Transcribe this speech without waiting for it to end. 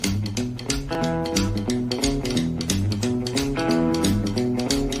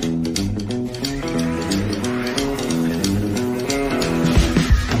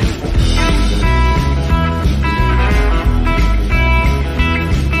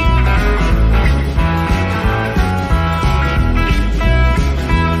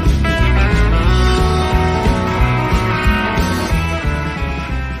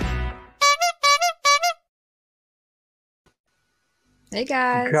Hey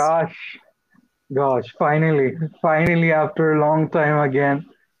guys, Gosh, finally, after a long time again.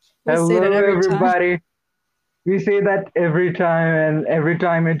 we say that Hello, every time. everybody. We say that every time, and every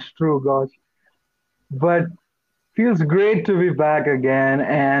time it's true, gosh. But feels great to be back again,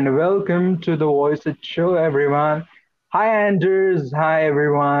 and welcome to the Voice It Show, everyone. Hi, Anders. Hi,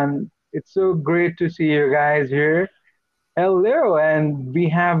 everyone. It's so great to see you guys here. Hello, and we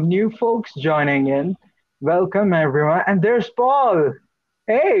have new folks joining in. Welcome, everyone. And there's Paul.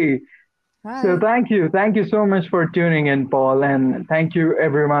 Hey, so Hi. thank you so much for tuning in, Paul, and thank you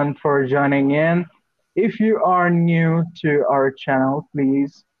everyone for joining in. If you are new to our channel,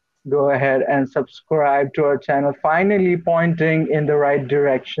 please go ahead and subscribe to our channel. Finally, pointing in the right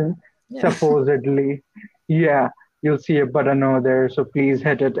direction, Yeah, supposedly. Yeah, you'll see a button over there, so please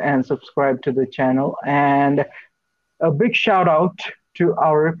hit it and subscribe to the channel. And a big shout out to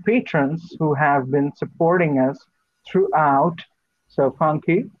our patrons who have been supporting us throughout. So,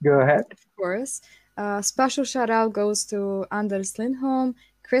 Funky, go ahead. of course. Special shout out goes to Anders Lindholm,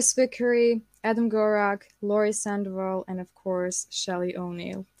 Chris Vickery, Adam Gorak, Laurie Sandoval, and of course, Shelly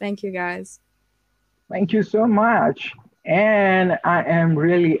O'Neill. Thank you guys. Thank you so much. And I am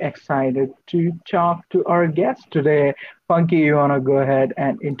really excited to talk to our guest today. Funky, you want to go ahead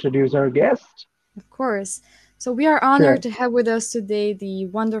and introduce our guest? Of course. So we are honored Sure. to have with us today the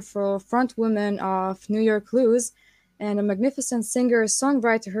wonderful frontwoman of New York Blues and a magnificent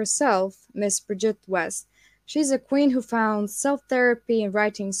singer-songwriter herself, Miss BRIJITTE West. She's a queen who found self-therapy in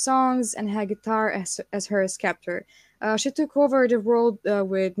writing songs and had guitar as her scepter. She took over the world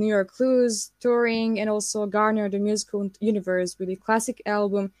with New York Blues, touring, and also garnered the musical universe with the classic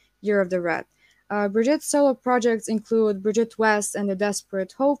album Year of the Rat. Bridgette's solo projects include Bridjitte West and the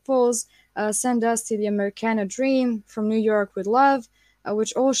Desperate Hopefuls, Send Us to the Americana Dream, From New York with Love,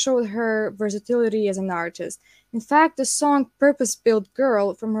 which all showed her versatility as an artist. In fact, the song Purpose Built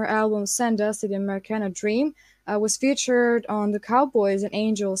Girl from her album Send Us to the Americana Dream was featured on the Cowboys and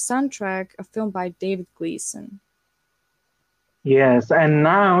Angels soundtrack, a film by David Gleason. Yes, and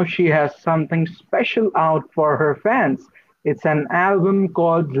now she has something special out for her fans. It's an album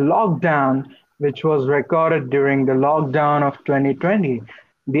called Lockdown, which was recorded during the lockdown of 2020.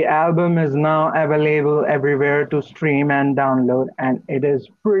 The album is now available everywhere to stream and download, and it is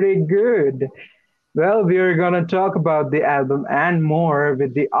pretty good. Well, we are going to talk about the album and more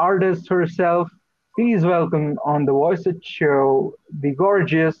with the artist herself. Please welcome on the Voice It Show the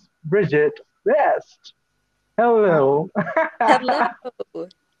gorgeous Bridget West. Uh, Hello. Hello.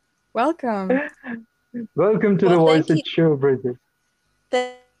 Welcome. Welcome to the Well, Voice thank you. It Show, Bridget.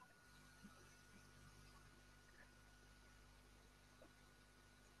 Th-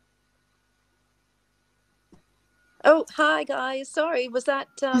 oh, hi guys. Sorry, was that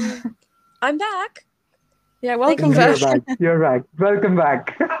I'm back. Yeah, Thank you welcome so You're back. much. back. You're back. Welcome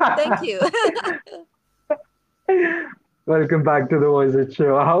back. Thank you. Welcome back to the Voice It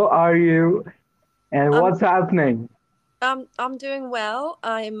Show. How are you? And I'm what's happening? I'm doing well.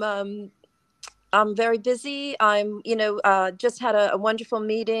 I'm very busy. Just had a wonderful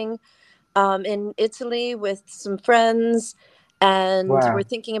meeting in Italy with some friends, and we're Wow.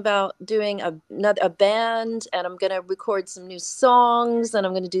 thinking about doing a band, and I'm going to record some new songs, and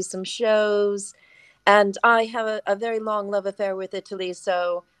I'm going to do some shows. And I have a very long love affair with Italy,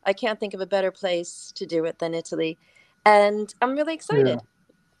 so I can't think of a better place to do it than Italy. And I'm really Yeah, excited.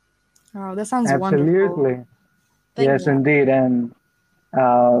 Oh, that sounds wonderful. absolutely. Thank Yes, you. Yeah. indeed. And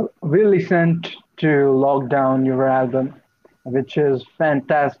we listened to Lockdown, your album, which is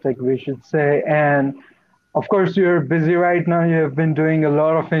fantastic, we should say. And of course, you're busy right now. You have been doing a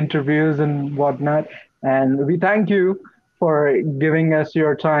lot of interviews and whatnot. And we thank you for giving us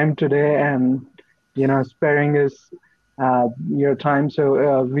your time today and, sparing us your time.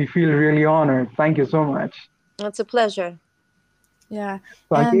 So we feel really honored. Thank you so much. It's a pleasure. Yeah,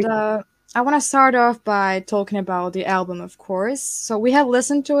 and Funky? I want to start off by talking about the album, of course. So we have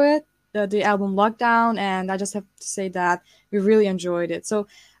listened to it, the album Lockdown, and I just have to say that we really enjoyed it. So,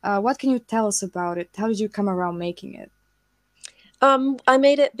 what can you tell us about it? How did you come around making it? I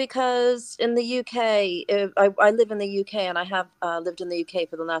made it because in the UK, I live in the UK and I have lived in the UK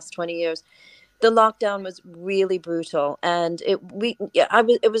for the last 20 years. The lockdown was really brutal, and it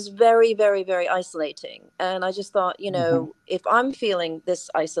was very, very, very isolating. And I just thought, Hmm. if I'm feeling this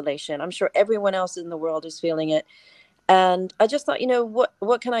isolation, I'm sure everyone else in the world is feeling it. And I just thought,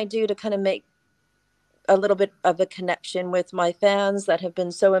 what can I do to kind of make a little bit of a connection with my fans that have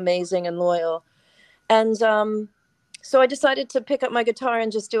been so amazing and loyal. And so I decided to pick up my guitar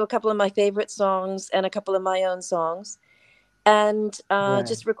and just do a couple of my favorite songs and a couple of my own songs, and Right.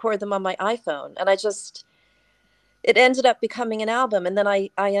 just record them on my iPhone. And I just it ended up becoming an album. And then I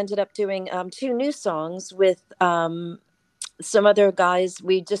ended up doing 2 new songs with some other guys.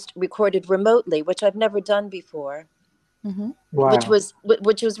 We just recorded remotely, which I've never done before. Mm-hmm. Wow.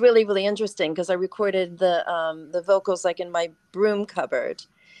 Which was really, really interesting, because I recorded the vocals like in my broom cupboard,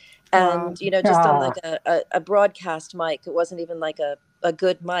 Wow. and just on Yeah, like a broadcast mic. It wasn't even like a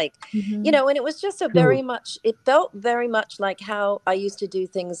good mic, Mm-hmm. and it was just a true. very much, it felt very much like how I used to do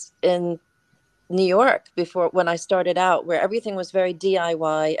things in New York before, when I started out, where everything was very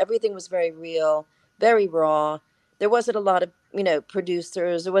DIY, everything was very real, very raw. There wasn't a lot of,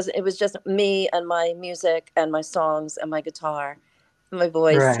 producers. It was just me and my music and my songs and my guitar, and my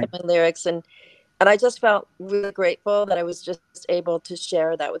voice and Right. my lyrics, and I just felt really grateful that I was just able to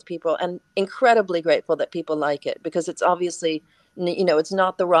share that with people, and incredibly grateful that people like it, because it's obviously, it's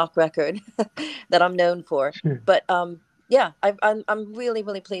not the rock record that I'm known for, Sure. but yeah, I'm really,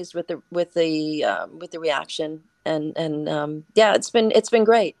 really pleased with the reaction, and yeah, it's been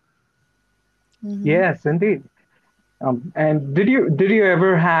great. Mm-hmm. Yes, indeed. And did you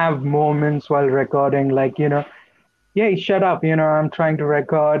ever have moments while recording, like, yeah, shut up, I'm trying to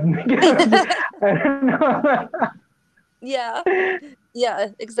record. I don't know. Yeah, yeah,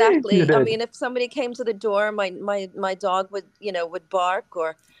 You exactly. I did. mean, if somebody came to the door, my dog would bark,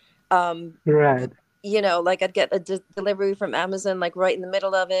 or um Right. like I'd get a delivery from Amazon, like right in the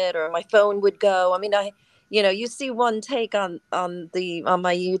middle of it, or my phone would go. I mean, you see one take on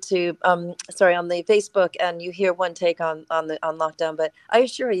my YouTube, sorry, on the Facebook, and you hear one take on lockdown. But I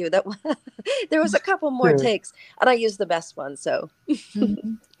assure you that there was a couple more Sure. takes, and I used the best one. So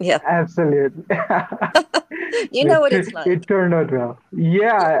Mm-hmm. yeah, Absolutely. you know It what it's like. it turned out well.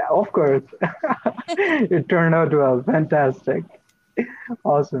 Yeah, of course. It turned out well. Fantastic.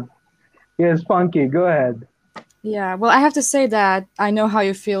 Awesome. Yes, Funky, go ahead. Yeah, well, I have to say that I know how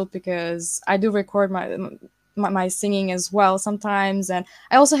you feel because I do record my singing as well sometimes, and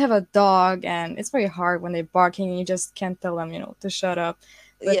I also have a dog, and it's very hard when they're barking and you just can't tell them, to shut up.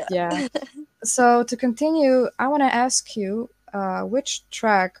 But Yeah. yeah, so to continue, I want to ask you, which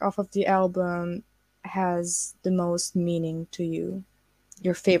track off of the album has the most meaning to you?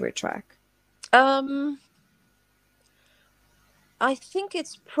 Your favorite track? um I think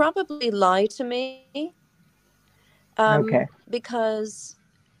it's probably Lie to Me, Okay. because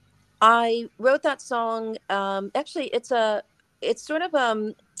I wrote that song. Actually, it's sort of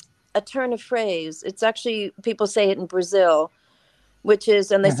a turn of phrase. It's actually, people say it in Brazil, which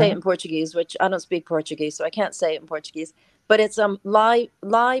is, and they say it Uh-huh. in Portuguese, which I don't speak Portuguese, so I can't say it in Portuguese. But it's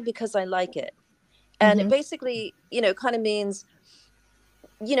lie because I like it, and it Mm-hmm. basically, kind of means,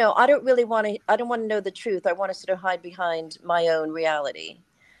 I don't really want to. I don't want to know the truth. I want to sort of hide behind my own reality.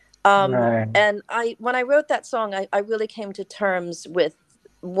 Right. And when I wrote that song, I really came to terms with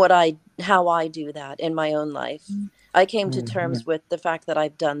how I do that in my own life. I came to Mhm. terms with the fact that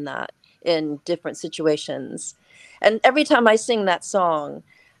I've done that in different situations. And every time I sing that song,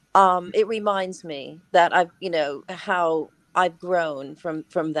 it reminds me that how I've grown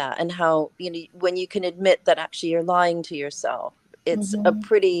from that, and how, when you can admit that actually you're lying to yourself, it's a Mm-hmm.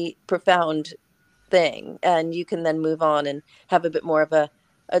 pretty profound thing, and you can then move on and have a bit more of a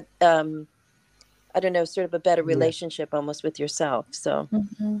I don't know, sort of a better Yeah. relationship almost with yourself. So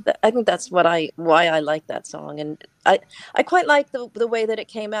Mm-hmm. I think that's why I like that song, and I quite like the way that it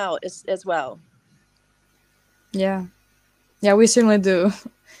came out as well. Yeah, yeah, we certainly do.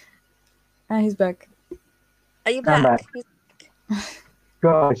 And he's back. Are you I'm back. back?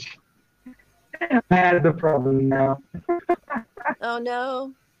 Gosh, I had the problem now. Oh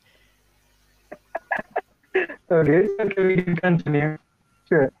no. Okay, it's okay, we can continue.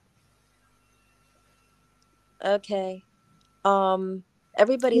 Sure. Okay. Um,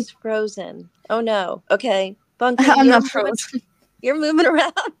 everybody's frozen. Oh no. Okay, Bunky, I'm not frozen. You're moving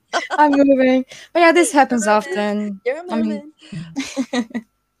around. I'm moving. But yeah, this You're happens moving. often. You're I mean, moving.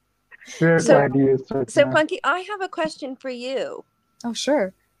 We're So, quite used to it so now. Punky, I have a question for you. oh,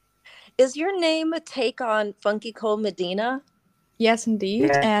 sure. Is your name a take on Funky Cole Medina? Yes, indeed.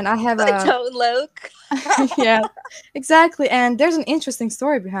 Yes. And I have I a. don't look. Yeah, exactly. And there's an interesting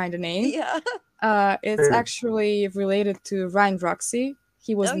story behind the name. Yeah. It's True. actually related to Ryan Roxy.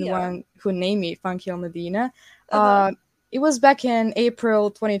 He was Oh the yeah. one who named me Funky Almedina. Uh-huh. It was back in April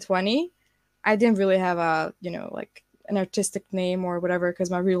 2020. I didn't really have a, like an artistic name or whatever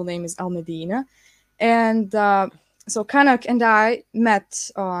because my real name is Almedina. And so Kanak and I met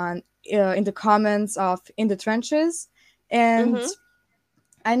on in the comments of In the Trenches. And Mm-hmm.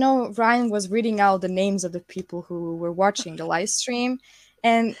 I know Ryan was reading out the names of the people who were watching the live stream,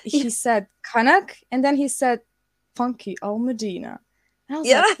 and Yeah. he said Kanak, and then he said Funky Al Medina. I was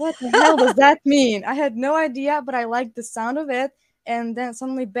Yeah. like, what the hell does that mean? I had no idea, but I liked the sound of it. And then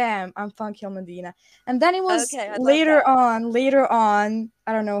suddenly, bam, I'm Funky Almedina. And then it was Okay, I love that. later on,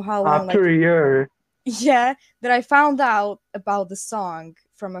 I don't know how long, After like, a year. yeah, that I found out about the song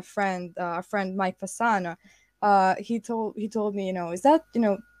from a friend Mike Fasano. He told me, is that,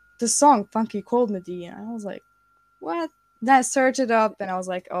 the song Funky Cold Medina? And I was like, what? Then I searched it up and I was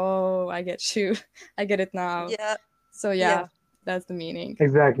like, oh, I get you. I get it now. Yeah, So yeah, yeah, that's the meaning.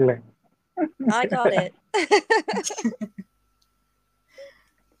 Exactly. I got it.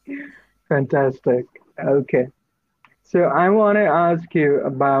 Fantastic. Okay. So I want to ask you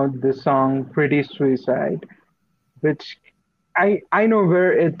about the song Pretty Suicide, which I know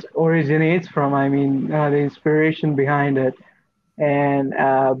where it originates from. I mean, the inspiration behind it. And,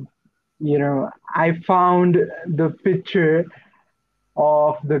 I found the picture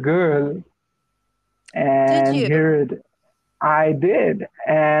of the girl, Did and you? here it I did.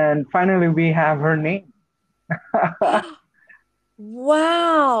 And finally, we have her name.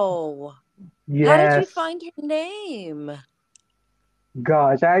 Wow. How did you Yes. find her name?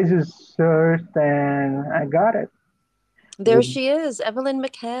 Gosh, I just searched and I got it. There With, she is, Evelyn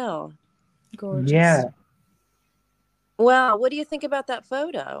McHale. Gorgeous. yeah. Wow, what do you think about that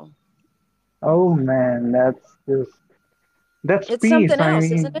photo? Oh man, that's It's peace. something I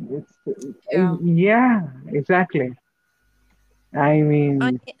else, isn't it? mean, Yeah. yeah, exactly. I I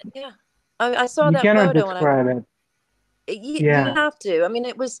mean, yeah. I saw you that cannot photo and I describe it. you Yeah, have to. I mean,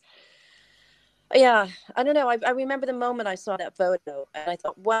 it was yeah, I don't know. I remember the moment I saw that photo and I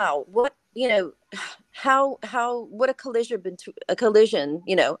thought, wow, what, what a collision,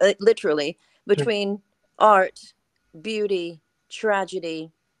 literally true, between art, beauty,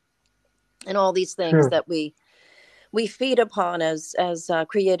 tragedy, and all these things true. that we feed upon as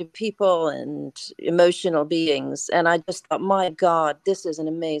creative people and emotional beings. And I just thought, my God, this is an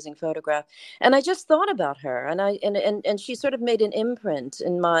amazing photograph. And I just thought about her, and and she sort of made an imprint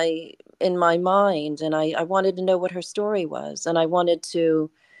in my mind, and I wanted to know what her story was, and I wanted to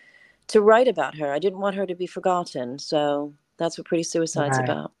write about her. I didn't want her to be forgotten. So that's what Pretty Suicide's Right,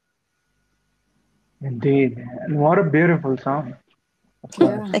 about. indeed. And what a beautiful song, of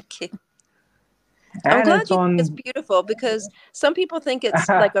course. Yeah. Thank you. I'm And glad it's you think it's on. beautiful, because some people think it's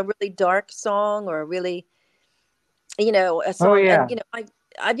like a really dark song, or a really, a Oh song. And yeah,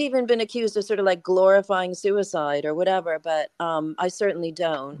 I've even been accused of sort of like glorifying suicide or whatever, but I certainly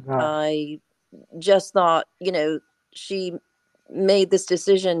don't. God, I just thought, she made this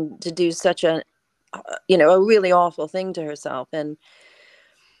decision to do such a really awful thing to herself,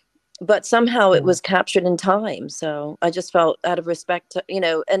 but somehow it true. was captured in time. So I just felt, out of respect to,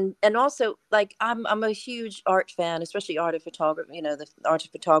 and also, like, I'm a huge art fan, especially art of photography, the art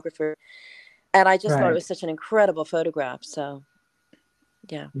of photographer. And I just thought it Right. was such an incredible photograph. So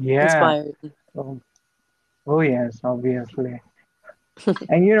yeah, Yeah. inspired. Oh, oh yes, obviously.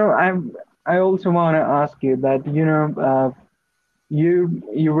 And I also want to ask you that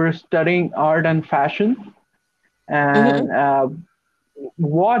you were studying art and fashion, Hmm. and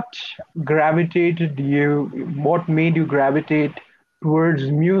what gravitated you? What made you gravitate towards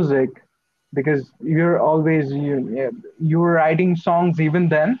music? Because you were writing songs even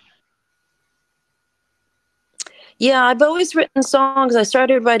then. Yeah, I've always written songs. I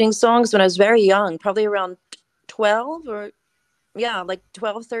started writing songs when I was very young, probably around 12, or yeah, like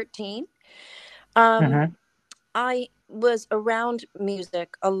 12, 13. Um, Mm-hmm. I was around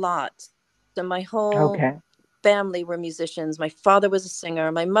music a lot. So my whole Okay. family were musicians. My father was a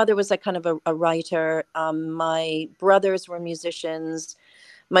singer. My mother was like kind of a writer. My brothers were musicians.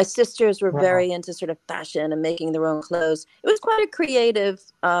 My sisters were Wow. very into sort of fashion and making their own clothes. It was quite a creative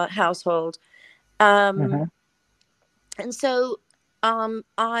household. Um, Mm-hmm. and so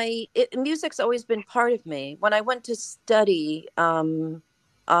music's always been part of me. When I went to study,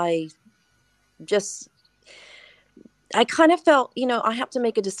 I just I kind of felt, I have to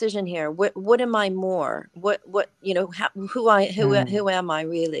make a decision here. What am I more? Who am I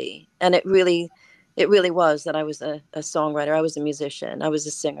really? And it really was that I was a songwriter. I was a musician. I was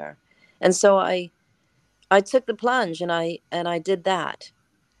a singer. And so I took the plunge, and I did that.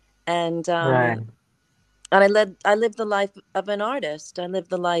 And Right. I lived the life of an artist. I lived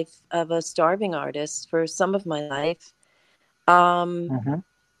the life of a starving artist for some of my life. Um, Mm-hmm.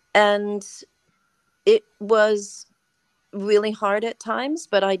 and it was really hard at times,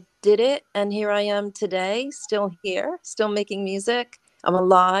 but I did it. And here I am today, still here, still making music. I'm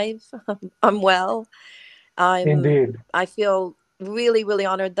alive. I'm well. Indeed. I feel really, really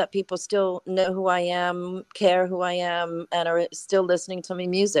honored that people still know who I am, care who I am, and are still listening to my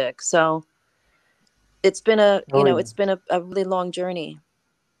music. So it's been a, Oh, it's been yes. a really long journey.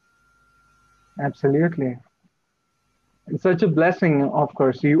 Absolutely. It's such a blessing, of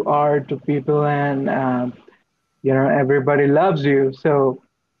course, you are to people, and everybody loves you, so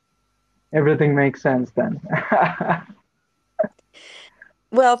everything makes sense then.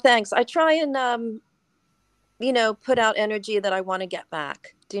 Well, thanks. I try and put out energy that I want to get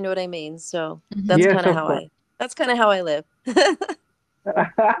back. Do you know what I mean? So that's Mhm. Yes, kind of of how course. I live.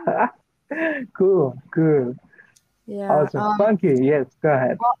 Cool, cool. Yeah. Awesome. Funky, yes, go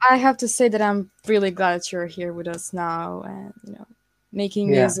ahead. Well, I have to say that I'm really glad that you're here with us now, and making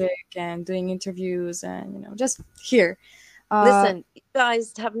Yeah. music and doing interviews, and just here. Uh, Listen, you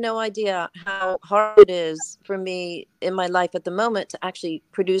guys have no idea how hard it is for me in my life at the moment to actually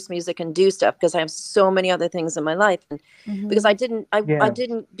produce music and do stuff, because I have so many other things in my life. And because mhm. I Yes.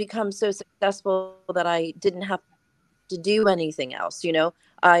 didn't become so successful that I didn't have to do anything else.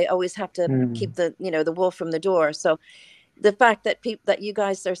 I always have to Mm. keep the wolf from the door. So the fact that that you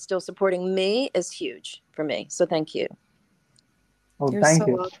guys are still supporting me is huge for me. So thank you. Oh, You're thank so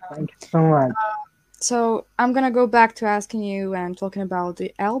you. welcome. Thank you so much. So I'm gonna go back to asking you and talking about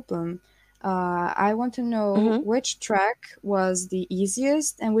the album. I want to know Hmm. which track was the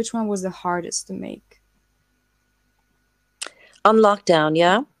easiest and which one was the hardest to make. On lockdown,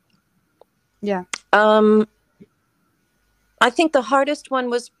 yeah. Yeah. Um, I think the hardest one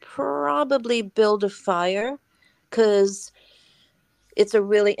was probably Build a Fire, because it's a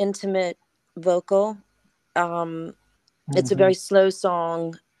really intimate vocal. Um, it's a Hmm. very slow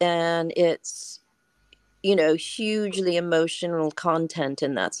song, and it's, hugely emotional content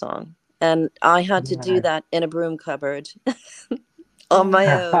in that song. And I had to do Right. that in a broom cupboard on Yeah. my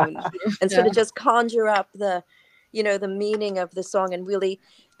own, and sort Yeah. of just conjure up the meaning of the song. And really,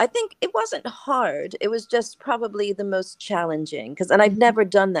 I think it wasn't hard, it was just probably the most challenging, and I've Mhm. never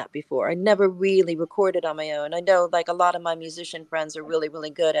done that before. I never really recorded on my own. I know, like, a lot of my musician friends are really,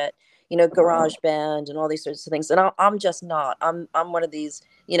 really good at, garage band and all these sorts of things, and I'm just not. I'm one of these,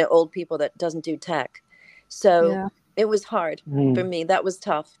 old people that doesn't do tech. So Yeah. it was hard for Mm. me. That was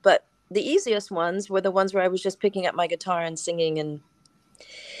tough. But the easiest ones were the ones where I was just picking up my guitar and singing, and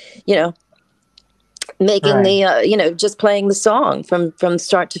you know making Right. the just playing the song from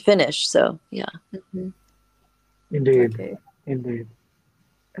start to finish. So yeah. Mhm. Indeed. Okay. Indeed.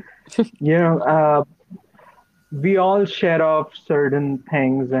 You know, uh, we all share off certain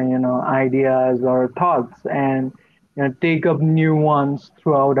things and ideas or thoughts, and take up new ones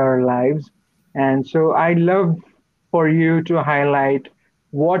throughout our lives. And so I'd love for you to highlight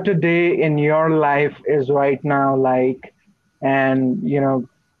what a day in your life is right now like, and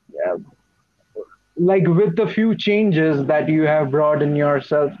uh, like with the few changes that you have brought in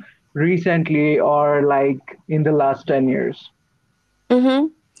yourself recently or like in the last 10 years. Mm-hmm.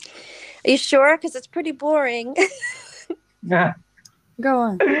 Are you sure? Because it's pretty boring. Yeah. Go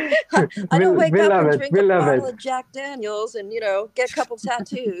on. I don't we'll wake we up love and it, drink we a love it. bottle of Jack Daniels and get a couple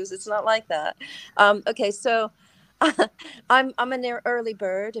tattoos. It's not like that. Okay, so I'm an early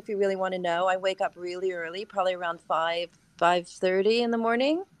bird. If you really want to know, I wake up really early, probably around 5:30 in the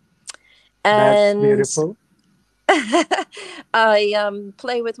morning, That's and beautiful. I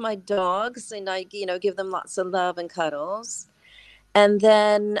play with my dogs, and I give them lots of love and cuddles. And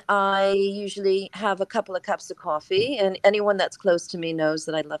then I usually have a couple of cups of coffee, and anyone that's close to me knows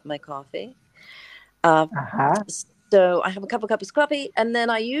that I love my coffee. Uh, Aha. so I have a couple of cups of coffee, and then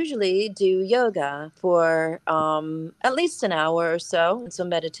I usually do yoga for at least an hour or so, and some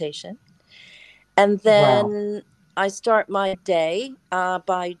meditation. And Wow. then I start my day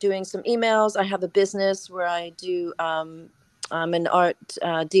by doing some emails. I have a business where I do. I'm an art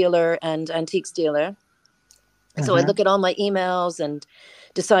dealer and antiques dealer. So I Hmm. look at all my emails and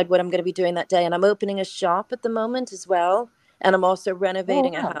decide what I'm going to be doing that day. And I'm opening a shop at the moment as well. And I'm also Oh,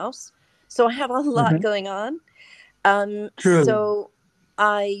 renovating a wow. house. So I have a lot Hmm. going on. Truly. So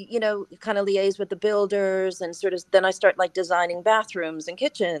I, kind of liaise with the builders, and sort of then I start like designing bathrooms and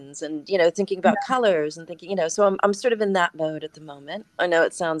kitchens, and, thinking Yeah. about colors and thinking, so I'm sort of in that mode at the moment. I know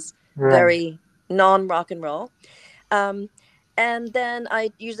it sounds Right. very non rock and roll. Um, and then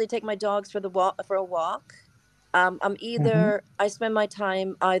I usually take my dogs for a walk. Hmm. I spend my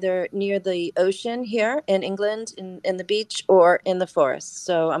time either near the ocean here in England, in the beach, or in the forest.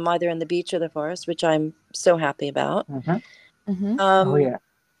 So I'm either in the beach or the forest, which I'm so happy about. Hmm. Mhm. Oh, Um, yeah.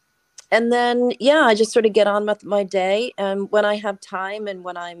 and then, yeah, I just sort of get on with my day. And when I have time and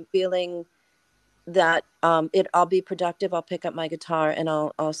when I'm feeling that I'll be productive, I'll pick up my guitar and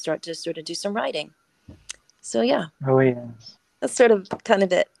I'll start to sort of do some writing. So yeah, Oh, yes. that's sort of kind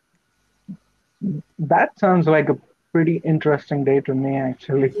of it. That sounds like a pretty interesting day to me,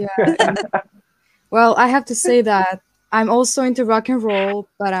 actually. Yeah. Well, I have to say that I'm also into rock and roll,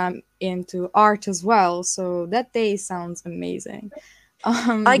 but I'm into art as well. So that day sounds amazing.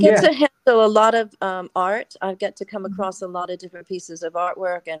 I get Yeah. Yeah. to handle a lot of art. I get to come across a lot of different pieces of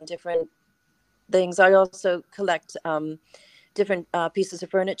artwork and different things. I also collect different pieces of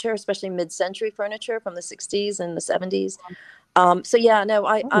furniture, especially mid-century furniture from the 60s and the 70s. So yeah, no,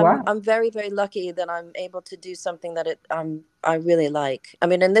 Oh, I'm wow. very, very lucky that I'm able to do something that I really like. I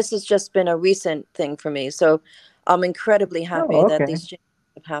mean, and this has just been a recent thing for me. So I'm incredibly happy Oh, that okay. these changes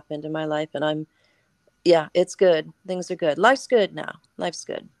have happened in my life, and yeah, it's good. Things are good. Life's good now. Life's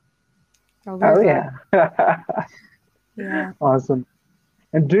good. Oh, we're Oh, glad. yeah. Yeah. Awesome.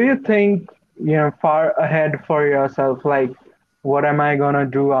 And do you think, far ahead for yourself, like, what am I gonna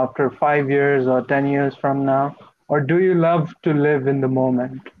do after 5 years or 10 years from now? Or do you love to live in the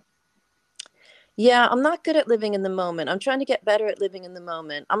moment? Yeah, I'm not good at living in the moment. I'm trying to get better at living in the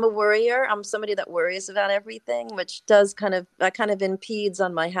moment. I'm a worrier. I'm somebody that worries about everything, which does that kind of impedes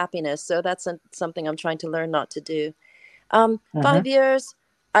on my happiness. So that's something I'm trying to learn not to do. Mm-hmm. 5 years,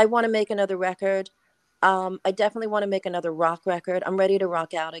 I want to make another record. I definitely want to make another rock record. I'm ready to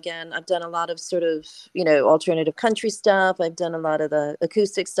rock out again. I've done a lot of sort of, alternative country stuff. I've done a lot of the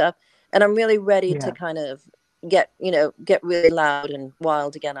acoustic stuff, and I'm really ready to Yeah. kind of get really loud and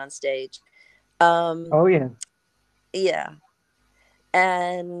wild again on stage. Um, Oh, yeah. yeah.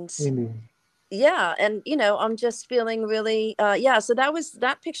 And Really. yeah, and I'm just feeling really yeah, so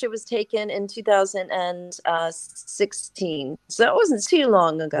that picture was taken in 2016. So that wasn't too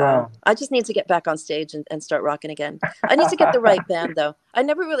long ago. Wow. I just need to get back on stage and start rocking again. I need to get the right band though. I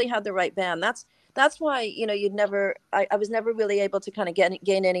never really had the right band. That's why, I was never really able to kind of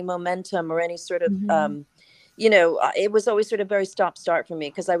gain any momentum or any sort of Hmm. it was always sort of very stop start for me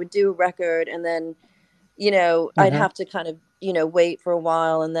because I would do a record and then, I'd Mm-hmm. have to kind of, wait for a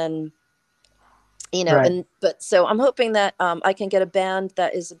while and then Right. and but so I'm hoping that I can get a band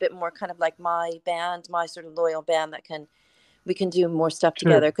that is a bit more kind of like my band, my sort of loyal band that we can do more stuff Sure.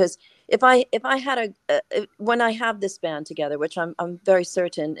 together. Because if I had when I have this band together, which I'm very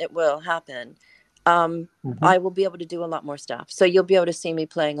certain it will happen, Mm-hmm. I will be able to do a lot more stuff. So you'll be able to see me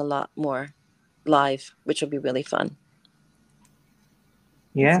playing a lot more live, which will be really fun.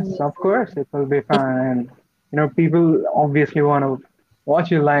 That's Yes, of amazing. course, it will be fun. And, people obviously want to watch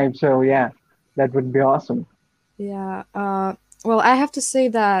you live. So, yeah, that would be awesome. Yeah. Well, I have to say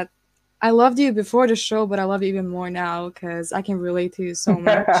that I loved you before the show, but I love you even more now because I can relate to you so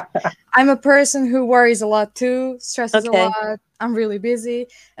much. I'm a person who worries a lot too, stresses a Okay. lot. I'm really busy.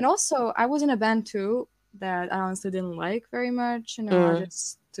 And also, I was in a band too that I honestly didn't like very much. I Mm.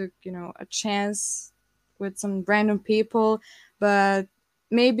 just took, a chance with some random people. But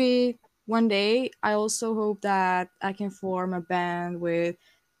maybe one day I also hope that I can form a band with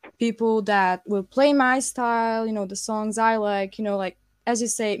people that will play my style, the songs I like, like as you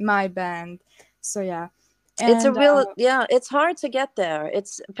say, my band. So yeah. It's a And real, yeah, it's hard to get there.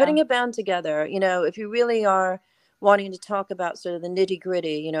 It's yeah. putting a band together, if you really are wanting to talk about sort of the nitty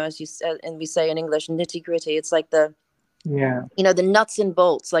gritty, as you said, and we say in English, nitty gritty, it's like Yeah. the nuts and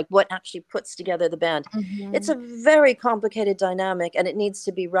bolts, like what actually puts together the band. It's Hmm. a very complicated dynamic and it needs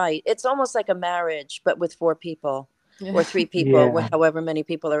to be right. It's almost like a marriage, but with four people Yeah. or three people, Yeah. however many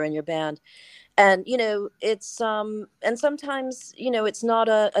people are in your band. And it's and sometimes it's not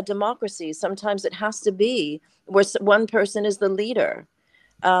a democracy. Sometimes it has to be where one person is the leader.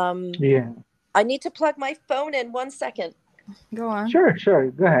 um Yeah. I need to plug my phone in 1 second. Go on. Sure,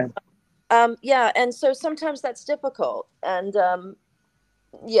 sure. Go ahead. Yeah, and so sometimes that's difficult, and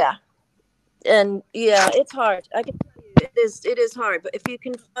yeah, and yeah, it's hard. I can tell you it is hard, but if you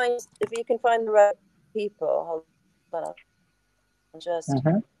can find the right people, hold on, just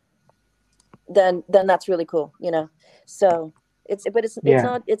Mm-hmm. then that's really cool, so it's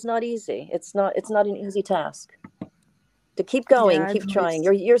Yeah. not easy. It's not an easy task to keep going, Yeah, I keep believe trying.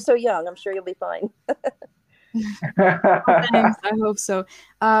 so. You're so young, I'm sure you'll be fine. Oh, thanks. I hope so.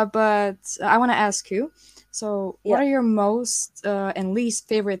 But I want to ask you. So, what Yeah. are your most and least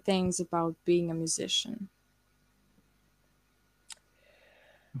favorite things about being a musician?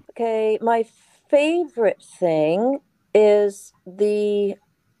 Okay, my favorite thing is the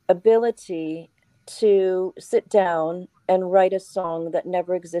ability to sit down and write a song that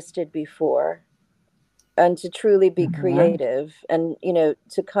never existed before, and to truly be Mhm. creative, and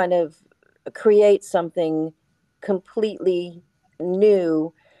to kind of create something completely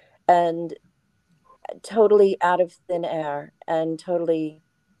new and totally out of thin air, and totally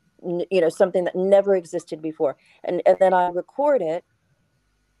something that never existed before, and then I record it,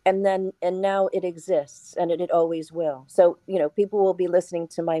 and now it exists, and it always will. So people will be listening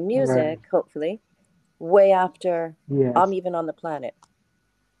to my Right. music, hopefully, way after I'm Yes. even on the planet,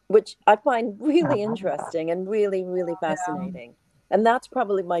 which I find really Ah, interesting and really, really Yeah. fascinating. And that's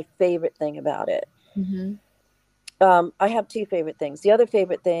probably my favorite thing about it. Hmm. I have two favorite things. The other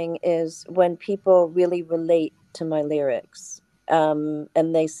favorite thing is when people really relate to my lyrics,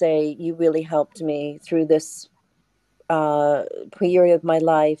 and they say, "You really helped me through this period of my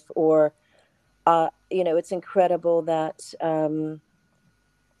life," or it's incredible that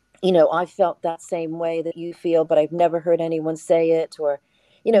I felt that same way that you feel, but I've never heard anyone say it, or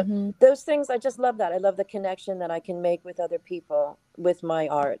you know, Hmm. those things. I just love that. I love the connection that I can make with other people with my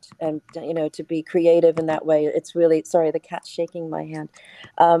art, and to be creative in that way. It's really, sorry, the cat's shaking my hand.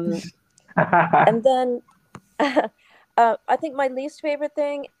 And then I think my least favorite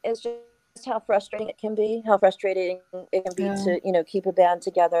thing is just how frustrating it can be, how frustrating it can be to Yeah. keep a band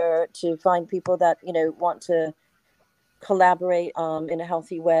together, to find people that want to collaborate in a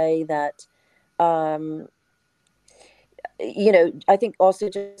healthy way, that um, I think also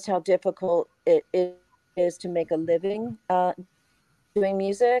just how difficult it is to make a living doing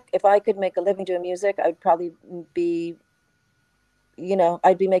music. If I could make a living doing music, I'd probably be,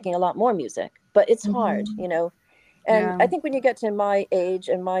 I'd be making a lot more music. But it's hard, Hmm. and Yeah. I think when you get to my age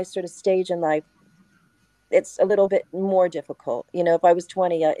and my sort of stage in life, it's a little bit more difficult. If I was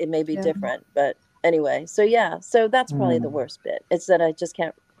 20, it may be Yeah. different. But anyway, so yeah, so that's probably the mm, worst bit. It's that I just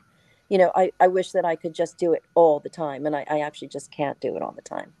can't, I wish that I could just do it all the time, and I actually just can't do it all the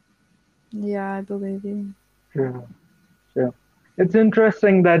time. Yeah, I believe you. true, true. It's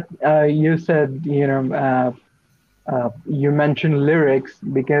interesting that you said, you mentioned lyrics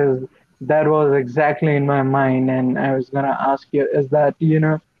because that was exactly in my mind, and I was gonna ask you, is that,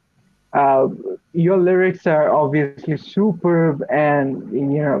 uh, your lyrics are obviously superb, and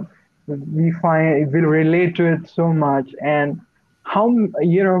we relate to it so much, and how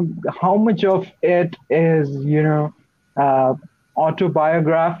much of it is uh,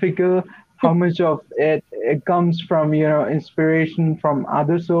 autobiographical, how much of it comes from inspiration from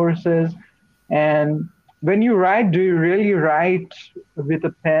other sources, and when you write, do you really write with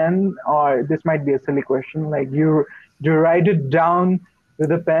a pen, or this might be a silly question, like do you write it down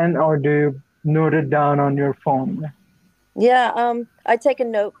with a pen, or do you note it down on your phone? Yeah, I take a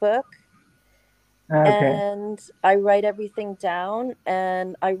notebook Okay. and I write everything down,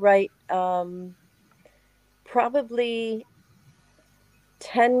 and I write probably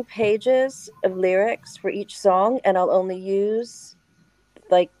 10 pages of lyrics for each song, and I'll only use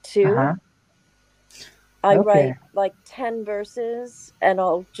like two. Uh-huh. I Okay. write like 10 verses, and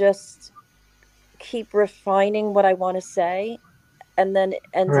I'll just keep refining what I want to say, and then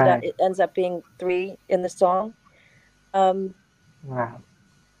Right. it ends up being three in the song. Um, Wow.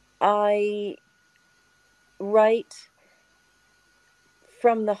 I write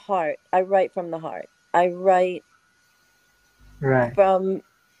from the heart. I write from the heart. I write Right. from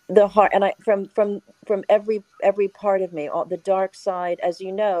the heart, and I from every part of me, all the dark side. As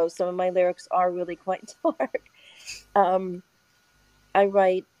you know, some of my lyrics are really quite dark. um I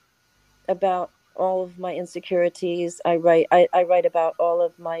write about all of my insecurities. I write about all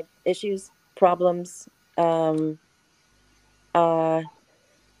of my issues, problems, um uh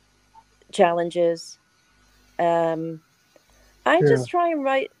challenges. um I True. just try and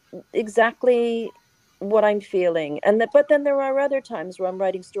write exactly what I'm feeling. But then there are other times where I'm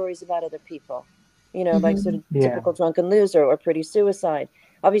writing stories about other people, like sort Hmm. of Yeah. typical drunken loser or pretty suicide.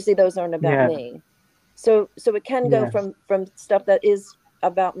 Obviously those aren't about Yeah. me. So it can go Yes. from stuff that is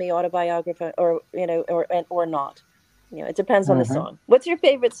about me, autobiography, or or not. It depends on the Uh-huh. song. What's your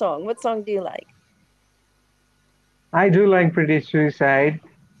favorite song? What song do you like? I do like Pretty Suicide,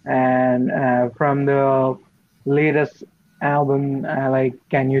 and from the latest album, I like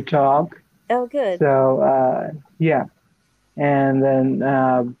Can You Talk? Oh, good. So, yeah. And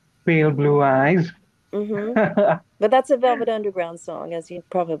then Pale Blue Eyes. Mm-hmm. But that's a Velvet Underground song, as you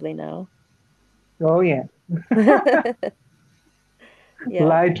probably know. Oh, yeah. Yeah.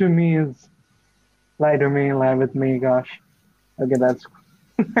 Lie to me is lie to me, lie with me. Gosh. Okay, that's.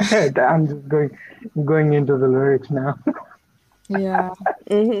 I'm just going into the lyrics now. Yeah.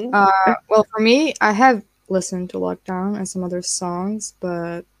 Mm-hmm. Well, for me, I have listened to Lockdown and some other songs,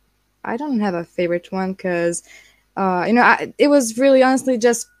 but I don't have a favorite one because, it was really honestly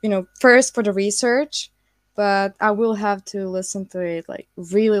just, first for the research, but I will have to listen to it, like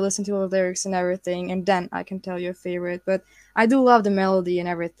really listen to the lyrics and everything, and then I can tell you a favorite. But I do love the melody and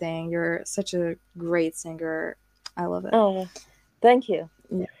everything. You're such a great singer. I love it. Oh, thank you.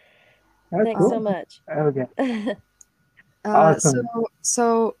 Yeah. Oh, Thanks so cool. much. Okay, So awesome.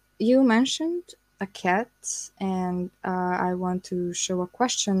 so you mentioned a cat, and I want to show a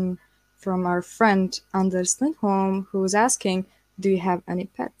question from our friend Anders Lindholm, who's asking, "Do you have any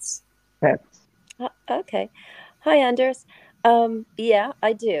pets?" Pets. Okay. Hi, Anders. Yeah,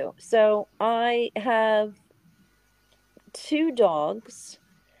 I do. So I have two dogs.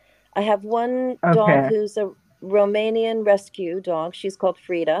 I have one dog Okay. who's a Romanian rescue dog. She's called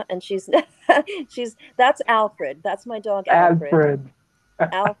Frida, and she's she's that's Alfred. That's my dog Alfred. Alfred.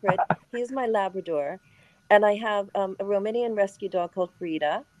 Alfred. He's my Labrador, and I have a Romanian rescue dog called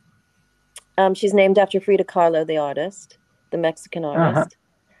Frida. She's named after Frida Kahlo, the artist, the Mexican Uh-huh. artist.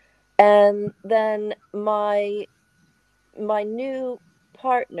 And then my new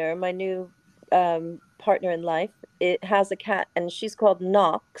partner, my new partner in life, it has a cat, and she's called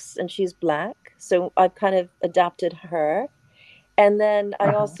Knox, and she's black. So I've kind of adopted her. And then I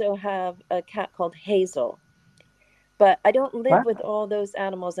Uh-huh. also have a cat called Hazel. But I don't live with Wow. all those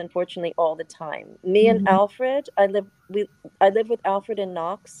animals, unfortunately, all the time. Me and Mm-hmm. Alfred, I live with Alfred and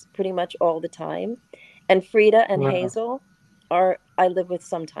Knox pretty much all the time. And Frida and Wow. Hazel are I live with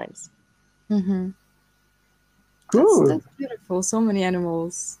sometimes. Mm-hmm. Cool. That's beautiful. So many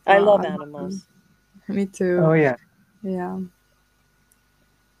animals. I Wow, love I love them. animals. Me too. Oh yeah. Yeah.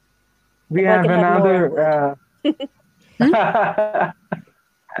 We If I have could have more, I another would. Hmm?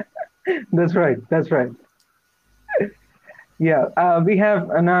 that's right. That's right. Yeah. We have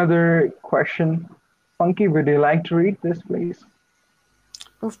another question. Funky, would you like to read this, please?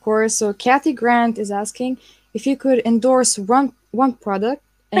 Of course. So Kathy Grant is asking if you could endorse one product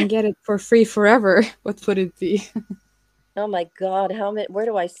and get it for free forever, what would it be? Oh my God, how many, where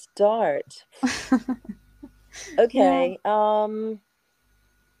do I start? Yeah. Okay,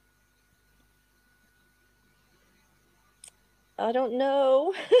 I don't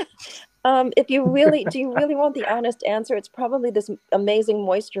know. If you really, do you really want the honest answer? It's probably this amazing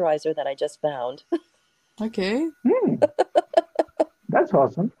moisturizer that I just found. Okay. Hmm, that's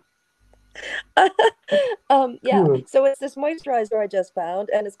awesome. Yeah, Cool. so it's this moisturizer I just found,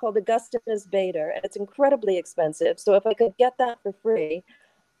 and it's called Augustinus Bader, and it's incredibly expensive. So if I could get that for free,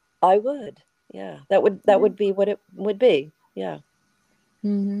 I would. Yeah, that Yeah. would be what it would be. Yeah.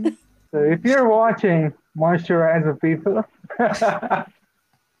 Mm-hmm. So if you're watching Moisturizer people,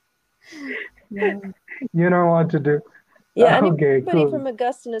 Yeah. you know what to do. Yeah, Okay, anybody cool. from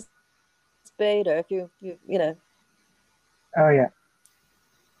Augustinus Bader, if you know. Oh yeah,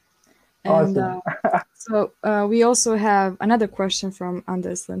 And awesome. we also have another question from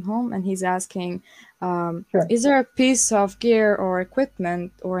Anders Lindholm, and he's asking, Sure. is there a piece of gear or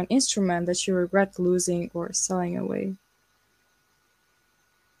equipment or an instrument that you regret losing or selling away?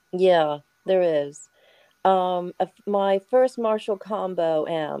 Yeah, there is. My first Marshall combo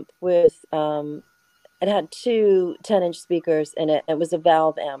amp with it had two 10-inch speakers in it. It was a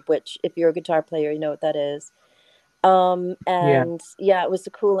valve amp, which if you're a guitar player, you know what that is. Yeah. And yeah, it was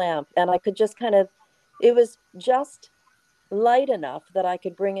a cool amp, and I could just kind of, it was just light enough that I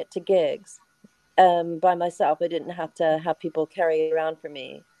could bring it to gigs by myself. I didn't have to have people carry it around for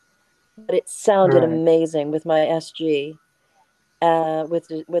me, but it sounded Right. amazing with my SG,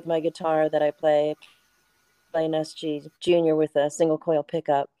 with my guitar that I play an SG Junior with a single coil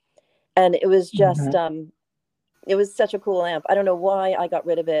pickup, and it was just Hmm. it was such a cool amp. I don't know why I got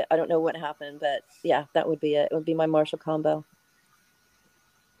rid of it. I don't know what happened, but yeah, that would be it. It would be my Marshall combo.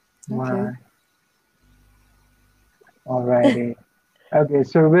 Okay. Right. Alrighty. Okay,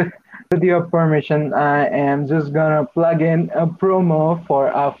 so with your permission, I am just gonna plug in a promo for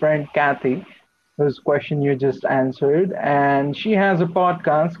our friend Kathy, whose question you just answered, and she has a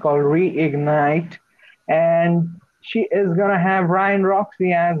podcast called Reignite, and she is gonna have Ryan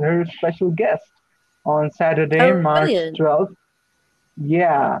Roxy as her special guest on Saturday, Oh, March brilliant. 12th.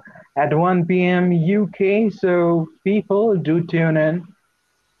 Yeah, at 1 p.m. UK. So people do tune in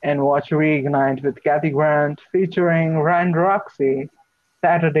and watch Reignite with Kathy Grant featuring Ryan Roxy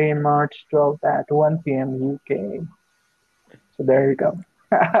Saturday, March 12th at 1 p.m. UK. So there you go.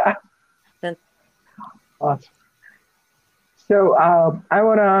 Awesome. So I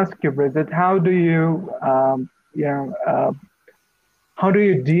want to ask you, Bridget, how do you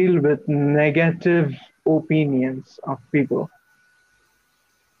deal with negative opinions of people?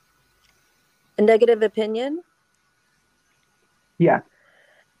 A negative opinion? Yeah.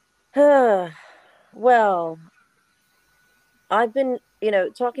 Well, I've been,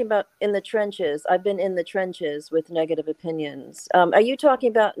 talking about in the trenches. I've been in the trenches with negative opinions. Are you talking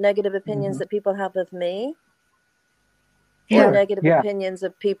about negative opinions Hmm. that people have of me, or Yeah. Sure. negative Yeah. opinions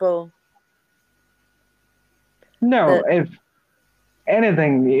of people No, that, if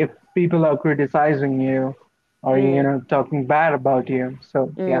anything, if people are criticizing you or, mm, talking bad about you.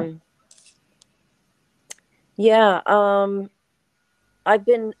 So, yeah. mm, yeah, I've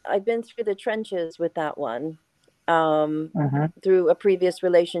been through the trenches with that one, Mm-hmm. through a previous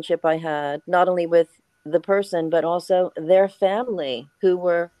relationship I had, not only with the person but also their family, who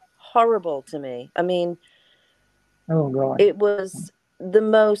were horrible to me. I mean, Oh God. it was the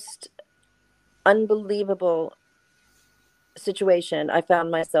most unbelievable situation I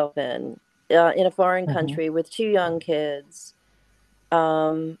found myself in a foreign Mm-hmm. country with two young kids,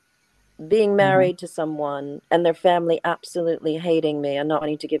 um, being Mm-hmm. married to someone and their family absolutely hating me and not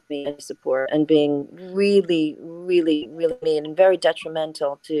wanting to give me any support, and being really, really, really mean and very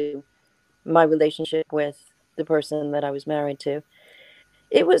detrimental to my relationship with the person that I was married to.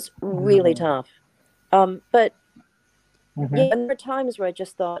 It was really Mm-hmm. tough. But Mm-hmm. yeah, and there were times where I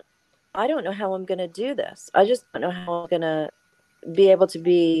just thought, I don't know how I'm going to do this. I just don't know how I'm going to be able to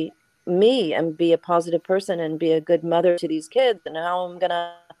be me and be a positive person and be a good mother to these kids, and how I'm going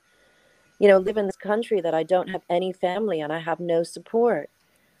to, live in this country that I don't have any family and I have no support.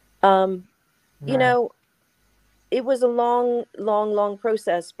 Um, you Right. know, it was a long, long, long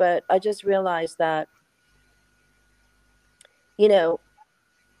process, but I just realized that, you know,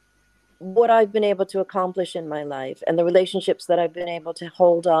 what I've been able to accomplish in my life and the relationships that I've been able to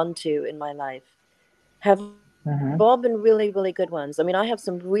hold on to in my life have all been really, Mm-hmm. really good ones. I mean, I have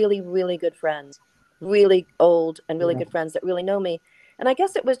some really, really good friends, really old and really good Yeah. friends that really know me. And I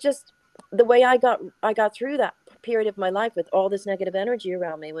guess it was just the way I got through that period of my life with all this negative energy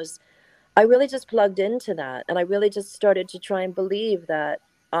around me was I really just plugged into that, and I really just started to try and believe that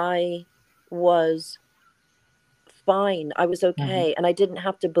I was fine. I was Mm-hmm. okay, and I didn't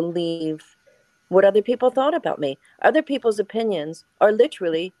have to believe what other people thought about me. Other people's opinions are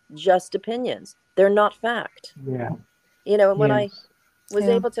literally just opinions. They're not fact. Yeah. And when I Yes. was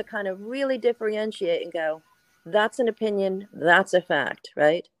Yeah. able to kind of really differentiate and go, that's an opinion, that's a fact,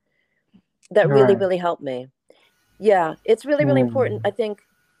 right? That really, Right. really helped me. Yeah, it's really, really important, Mm. I think,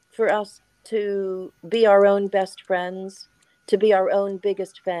 for us to be our own best friends, to be our own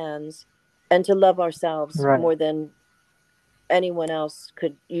biggest fans, and to love ourselves Right. more than anyone else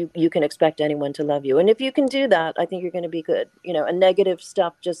could. You can expect anyone to love you. And if you can do that, I think you're going to be good. And negative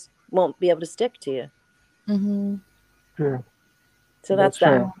stuff just won't be able to stick to you. Mm-hmm. True. So that's That's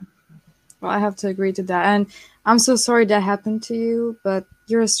that. right. Yeah. Well, I have to agree to that, and I'm so sorry that happened to you. But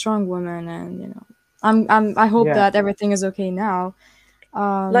you're a strong woman, and I hope Yeah. that everything is okay now.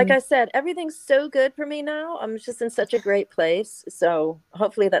 Like Um. I said, everything's so good for me now. I'm just in such a great place. So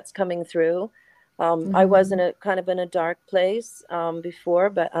hopefully that's coming through. I was in Mhm. a kind of in a dark place before,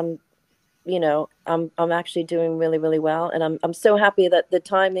 but I'm actually doing really, really well, and I'm so happy that the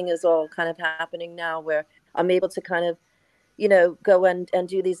timing is all kind of happening now, where I'm able to kind of go and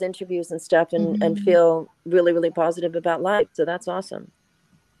do these interviews and stuff, and Mhm. feel really, really positive about life. So that's awesome.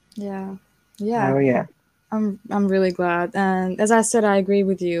 Yeah. Yeah. Oh yeah. I'm really glad. And as I said, I agree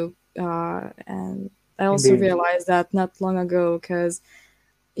with you. And I also Indeed. realized that not long ago, because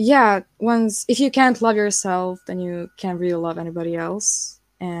yeah, once if you can't love yourself, then you can't really love anybody else.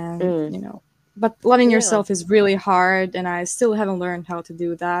 And Mm, but loving yeah. yourself is really hard, and I still haven't learned how to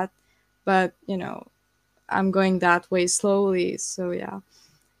do that. But I'm going that way slowly. So yeah.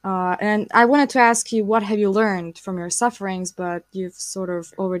 And I wanted to ask you, what have you learned from your sufferings? But you've sort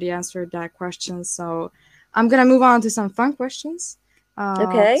of already answered that question. So I'm gonna move on to some fun questions.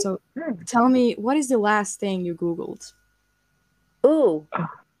 Okay. So Hmm. tell me, what is the last thing you Googled? Ooh.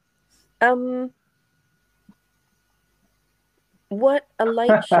 Um. What a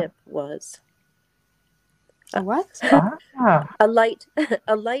light ship was. A what? Ah. A light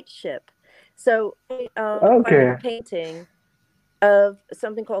a light ship. So I acquired a Okay. painting of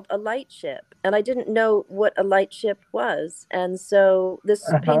something called a light ship, and I didn't know what a light ship was. And so this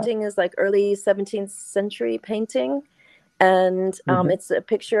Uh-huh. painting is like early 17th century painting, and Mm-hmm. it's a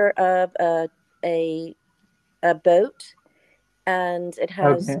picture of a a boat, and it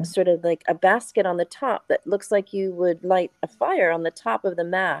has Okay. sort of like a basket on the top that looks like you would light a fire on the top of the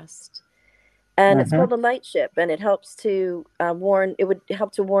mast, and it's Mm-hmm. called a light ship, and it helps to warn. It would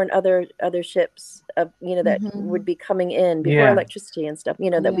help to warn other ships of that Mm-hmm. would be coming in before Yeah. electricity and stuff,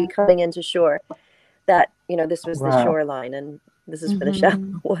 that would Yeah. be coming into shore, that this was the Wow. shoreline, and this is where the shallow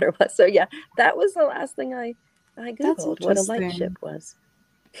Mm-hmm. water was. So yeah, that was the last thing I That's googled, what a light ship interesting. was.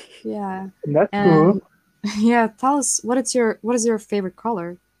 Yeah. That's cool. And yeah, tell us what is your favorite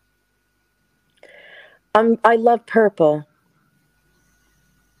color? I love purple.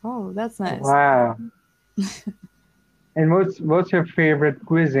 Oh, that's nice. Wow. And what's your favorite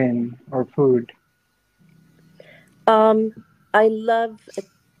cuisine or food? um I love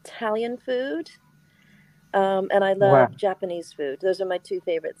Italian food, and I Wow. love Japanese food. Those are my two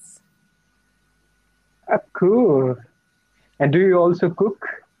favorites. Cool. And do you also cook?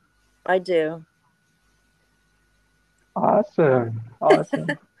 I do. Awesome.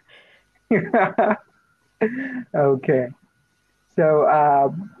 Awesome. Okay. So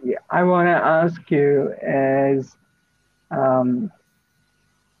yeah, I want to ask you is, um,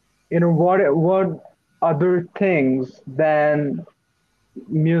 what other things than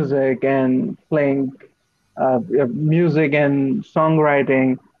music and playing, music and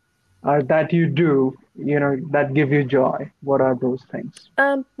songwriting, that you do, that give you joy? What are those things?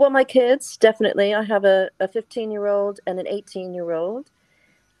 Well, my kids, definitely. I have a 15-year-old and an 18-year-old.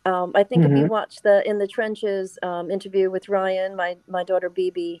 I think if you Hmm. watch the In the Trenches interview with Ryan, my daughter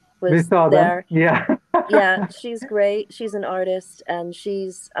BB We was saw them. there. Yeah. Yeah, she's great. She's an artist and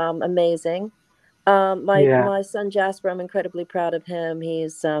she's amazing. Yeah. My son Jasper, I'm incredibly proud of him.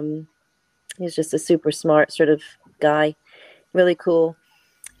 He's just a super smart sort of guy, really cool.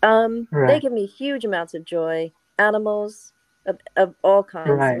 They Right. give me huge amounts of joy. Animals of all kinds.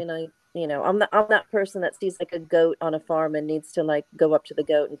 I Right. mean, I'm that person that sees like a goat on a farm and needs to like go up to the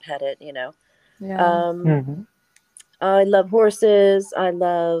goat and pet it. Yeah. Um, Hmm. I love horses.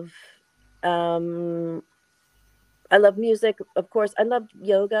 Um, I love music. Of course, I love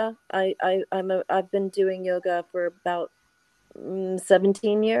yoga. I've been doing yoga for about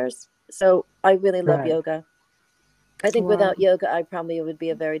 17 years. So I really love Right. yoga. I think Wow. without yoga, I probably would be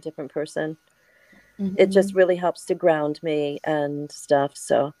a very different person. It Mm-hmm. just really helps to ground me and stuff.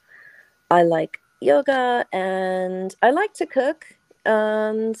 So I like yoga and I like to cook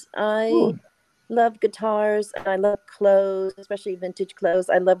and I Cool. love guitars and I love clothes, especially vintage clothes.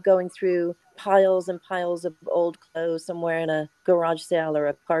 I love going through piles and piles of old clothes somewhere in a garage sale or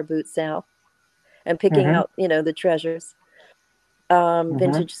a car boot sale and picking Hmm. out, the treasures, Hmm.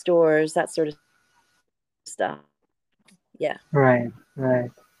 vintage stores, that sort of stuff. Yeah. Right.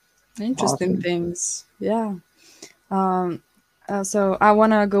 Right. Interesting Awesome. things. Yeah. Um, so I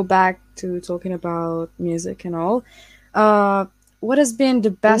want to go back to talking about music and all. Uh, what has been the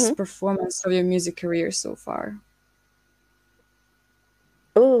Mm-hmm. best performance of your music career so far?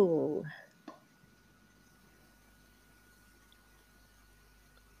 Oh,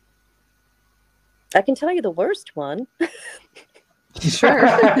 I can tell you the worst one. Sure.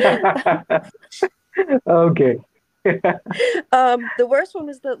 Okay. The worst one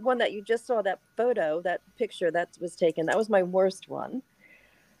was the one that you just saw, that photo, that picture that was taken. That was my worst one.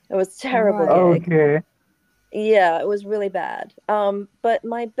 It was a terrible Why? gig. Okay. Yeah, it was really bad. But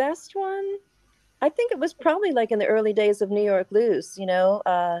my best one, I think it was probably like in the early days of New York Loose,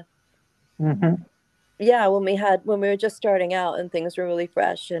 Hmm. yeah, when we were just starting out and things were really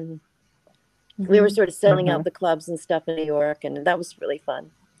fresh and we were Mm-hmm. sort of selling Hmm. out the clubs and stuff in New York and that was really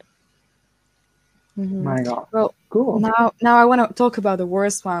fun. Mm-hmm. My God. Well, Cool. now I want to talk about the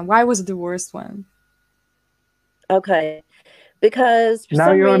worst one. Why was it the worst one? Okay. Because for Now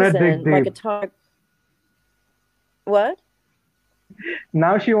some you want to dig reason my deep. guitar, what?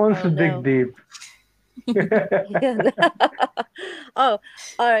 Now she wants Oh to dig no. deep. Yeah. Oh,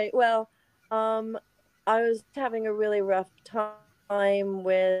 all right. Well, um, I was having a really rough time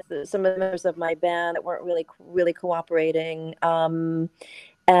with some of the members of my band that weren't really cooperating.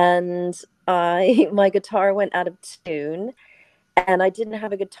 And I my guitar went out of tune, and I didn't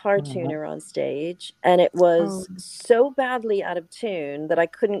have a guitar Mhm. tuner on stage, and it Oh, was so badly out of tune that I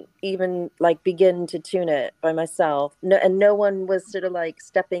couldn't even like begin to tune it by myself. No, and no one was sort of like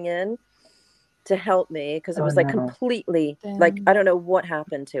stepping in to help me because it Oh was like no. completely like I damn. don't know what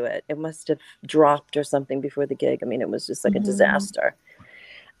happened to it. It must have dropped or something before the gig. I mean, it was just like a Mm-hmm. disaster.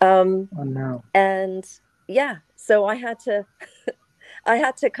 Um, Oh no. and yeah, so I had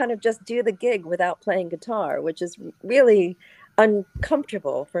to kind of just do the gig without playing guitar, which is really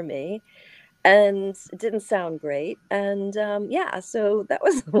uncomfortable for me, and it didn't sound great. And yeah, so that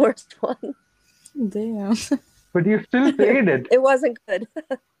was the worst one. Damn. But you still played it. It wasn't good.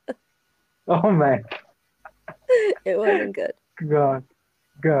 Oh my It wasn't good. God.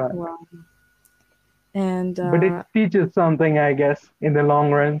 God. Wow. And But it teaches something, I guess, in the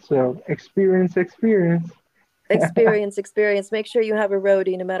long run. So experience, experience. Experience. Make sure you have a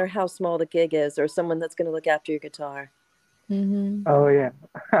roadie, no matter how small the gig is, or someone that's going to look after your guitar. mm-hmm. Oh yeah.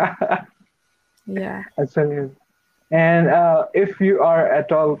 Yeah. Absolutely. And if you are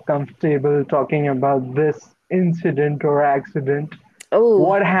at all comfortable talking about this incident or accident, Oh,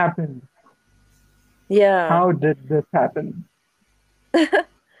 what happened? yeah. How did this happen?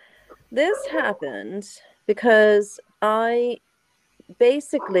 This happened because I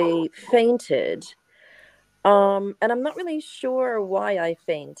basically fainted. And I'm not really sure why I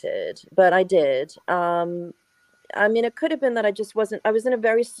fainted, but I did. I mean, it could have been that I just wasn't, I was in a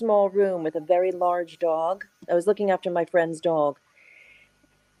very small room with a very large dog. I was looking after my friend's dog.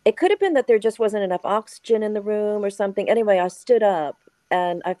 It could have been that there just wasn't enough oxygen in the room or something. Anyway, I stood up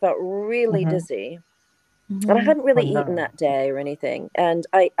and I felt really Mm-hmm. dizzy. And I Mm-hmm. hadn't Oh really eaten no. that day or anything. And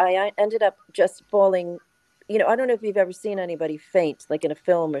I ended up just falling. You know, I don't know if you've ever seen anybody faint, like in a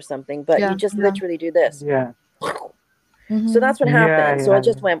film or something, but you Yeah, just yeah. literally do this. Yeah. So Mm-hmm. that's what Yeah. happened. So I Yeah.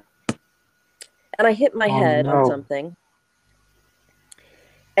 just went and I hit my Oh head on no. something.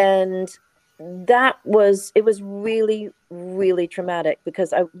 And it was really, really traumatic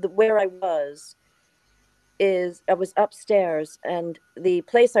because where I was is I was upstairs, and the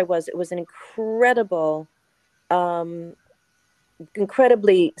place I was, it was an um,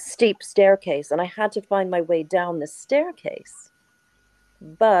 incredibly steep staircase, and I had to find my way down the staircase.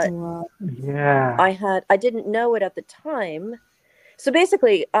 But Wow. Yeah. I didn't know it at the time. So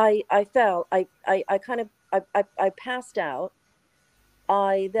basically, I fell. I kind of I passed out.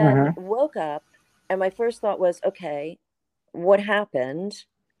 I then Mm-hmm. woke up, and my first thought was, okay, what happened?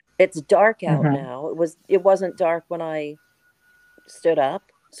 It's dark out Mm-hmm. now. It wasn't dark when I stood up,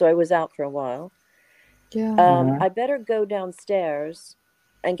 so I was out for a while. Yeah. Mm-hmm. I better go downstairs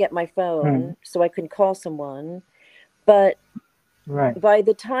and get my Mm-hmm. phone so I can call someone. But Right. by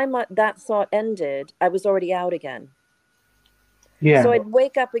the time that thought ended, I was already out again. So Yeah. I'd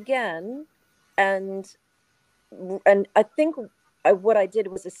wake up again, and I think what I did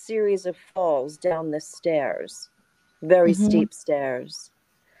was a series of falls down the stairs, very Mm-hmm. steep stairs.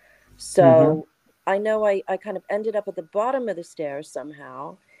 Mm-hmm. So I know I kind of ended up at the bottom of the stairs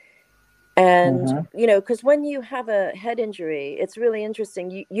somehow. And, Mm-hmm. you know, because when you have a head injury, it's really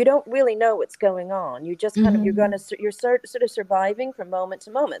interesting. You don't really know what's going on. You just kind of, Mm-hmm. you're sort of surviving from moment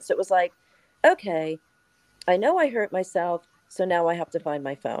to moment. So it was like, okay, I know I hurt myself. So now I have to find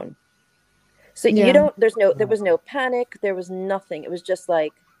my phone. So you Yeah. don't, there was no panic. There was nothing. It was just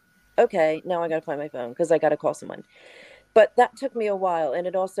like, okay, now I got to find my phone because I got to call someone. But that took me a while. And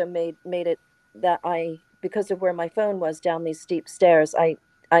it also made it that because of where my phone was down these steep stairs, I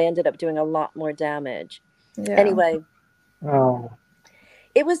ended up doing a lot more damage. Yeah. Anyway, Oh.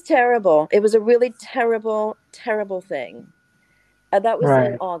 it was terrible. It was a really terrible, terrible thing. That was in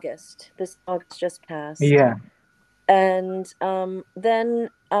Right. August. This August just passed. Yeah. And then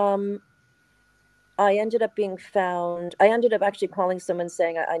I ended up being found. I ended up actually calling someone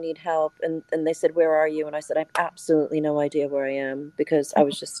saying I need help. And they said, "Where are you?" And I said, "I have absolutely no idea where I am," because I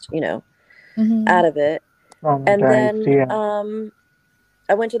was just, Mm-hmm. out of it. And Traumatized. then Yeah.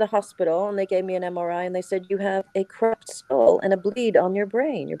 I went to the hospital and they gave me an MRI and they said you have a cracked skull and a bleed on your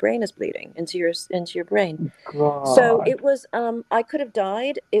brain. Your brain is bleeding into your brain. So God. it was I could have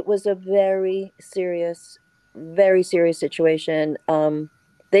died. It was a very serious situation.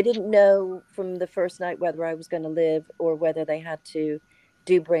 They didn't know from the first night whether I was going to live or whether they had to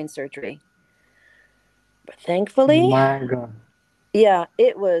do brain surgery. But thankfully, My God. yeah,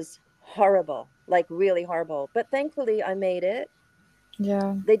 it was horrible, like really horrible. But thankfully I made it.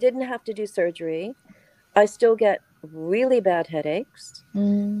 Yeah. They didn't have to do surgery. I still get really bad headaches.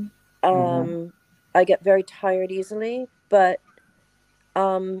 Mm-hmm. Mm-hmm. I get very tired easily, but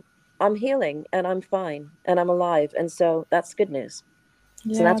um, I'm healing and I'm fine and I'm alive. And so that's good news.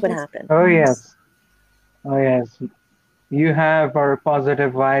 So Yeah, that's what that's happened. Oh nice. yes. Oh yes. You have our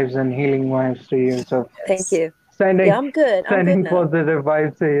positive vibes and healing vibes to you. So Thank Yes. you. Yeah, sending I'm good. I'm good sending now. positive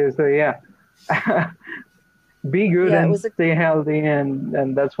vibes to you. So yeah. Be good Yeah, it and was a stay healthy,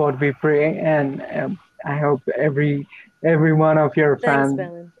 and that's what we pray. And I hope every one of your thanks, fans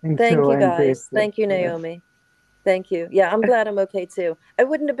Valen. Thank to you embrace guys. this. Thank you, Yes. Naomi. Thank you. Yeah, I'm glad I'm okay too. It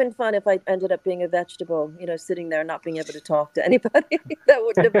wouldn't have been fun if I ended up being a vegetable, sitting there not being able to talk to anybody. That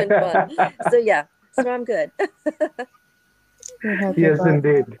wouldn't have been fun. So yeah, so I'm good. We're happy Yes, about that.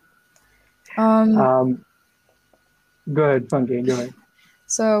 indeed. Um, Um, Go ahead, Funky. Go ahead.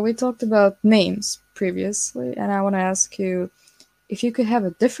 so we talked about names previously, and I want to ask you if you could have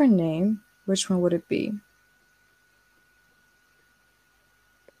a different name, which one would it be?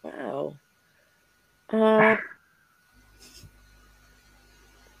 Wow. Uh,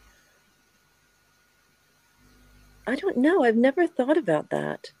 I don't know. I've never thought about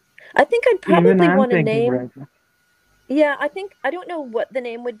that. I think I'd Even probably I'm want a thinking name. right now. Yeah, I don't know what the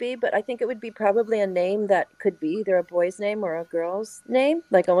name would be, but I think it would be probably a name that could be either a boy's name or a girl's name,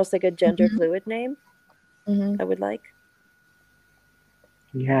 like almost like a gender Mm-hmm. fluid name. Mm-hmm. I would like.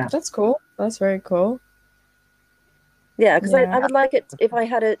 Yeah. That's cool. That's very cool. Yeah, because I Yeah. would like it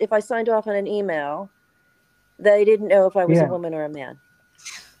if I signed off on an email, they didn't know if I was a Yeah. woman or a man.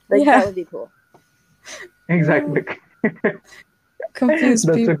 Like Yeah. that would be cool. Exactly. Confuse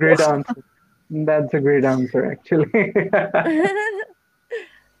That's a people. great answer. That's a great answer, actually.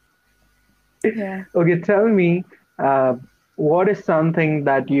 Yeah. Okay, tell me, uh, what is something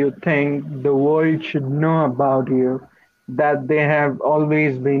that you think the world should know about you that they have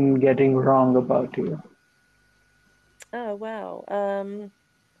always been getting wrong about you? Oh, wow.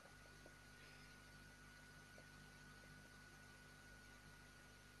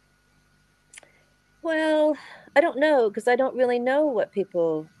 Well, I don't know because I don't really know what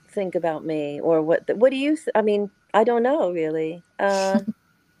people think about me or what do you I mean, I don't know really. I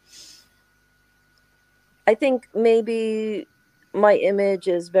think maybe my image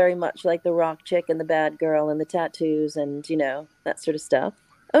is very much like the rock chick and the bad girl and the tattoos and that sort of stuff.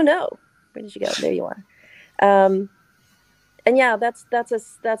 Oh no. Where did you go? There you are. Um and yeah, that's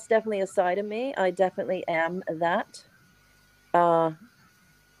definitely a side of me. I definitely am that. Uh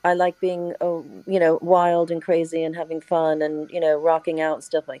I like being, wild and crazy and having fun and, rocking out and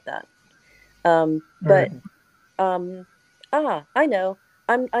stuff like that. But Right. um, I know.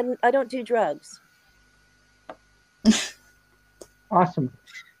 I don't do drugs. Awesome.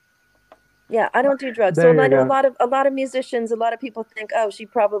 Yeah, I don't do drugs. So There I you know go. a lot of musicians, a lot of people think, oh, she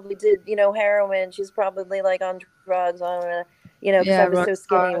probably did, heroin. She's probably like on drugs, because I Yeah, was rock so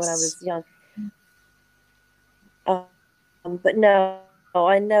skinny when I stars. was young. But no,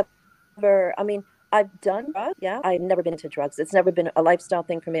 I never. I mean, I've done drugs. Yeah, I've never been into drugs. It's never been a lifestyle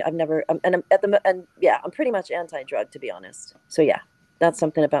thing for me. I've never. And I'm at the and yeah, I'm pretty much anti-drug to be honest. So yeah, that's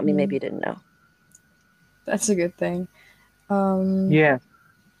something about me maybe Mm, you didn't know. that's a good thing. Um, Yes.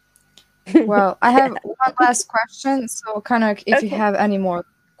 well, I have Yeah. one last question. So, Kanak, if you Okay. have any more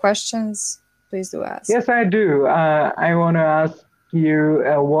questions, please do ask. Yes, I do. I want to ask you,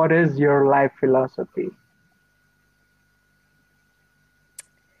 what is your life philosophy?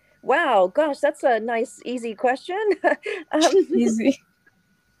 Wow. Gosh, that's a nice, easy question. um, Easy.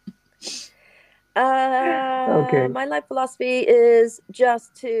 Okay. my life philosophy is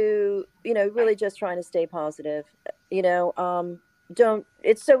just to, really just trying to stay positive. You know, don't.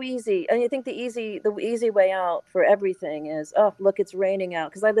 It's so easy, and I think the easy way out for everything is, oh, look, it's raining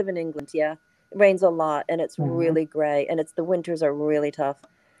out because I live in England. Yeah, it rains a lot, and it's Mm-hmm. really gray, and the winters are really tough.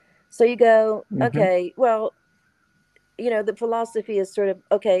 So you go, Mm-hmm. okay, well, the philosophy is sort of,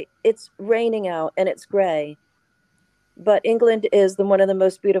 okay, it's raining out and it's gray, but England is one of the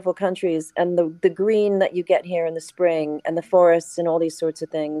most beautiful countries, and the green that you get here in the spring and the forests and all these sorts of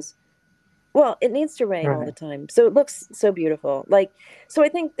things. Well, it needs to rain all the Right. time, so it looks so beautiful. Like, so I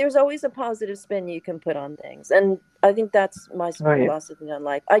think there's always a positive spin you can put on things, and I think that's my Oh, yeah. philosophy on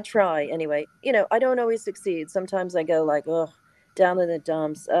life. I try anyway. I don't always succeed. Sometimes I go like, oh, down in the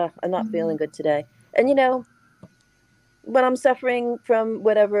dumps. I'm not feeling Mhm. good today, and when I'm suffering from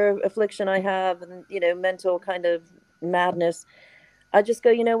whatever affliction I have and, mental kind of madness, I just go,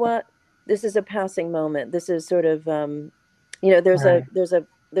 you know what? This is a passing moment. This is sort of, Right.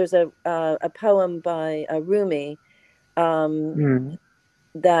 there's a poem by Rumi, um, Mm.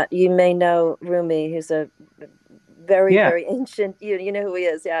 that you may know Rumi, who's a very, Yeah, very ancient, you know who he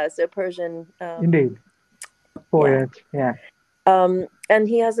is. Yeah. So Persian. indeed. Yeah. Poet. Yeah. And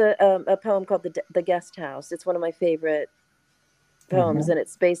he has a poem called the Guest House. It's one of my favorite poems, Mm-hmm. and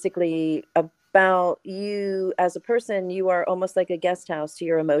it's basically about you as a person. You are almost like a guest house to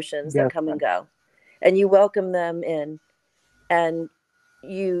your emotions that Yes. come and go, and you welcome them in, and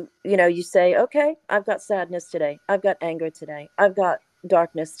you say, okay, I've got sadness today, I've got anger today, I've got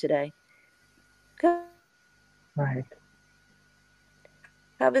darkness today. Come Right.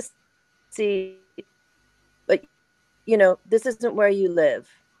 have a seat, but this isn't where you live.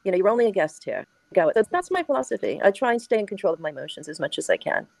 You're only a guest here. Go. So that's my philosophy. I try and stay in control of my emotions as much as I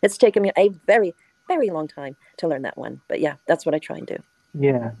can. It's taken me a very, very long time to learn that one. But yeah, that's what I try and do.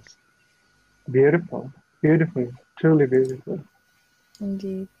 Yes. Beautiful. Beautiful. Truly beautiful.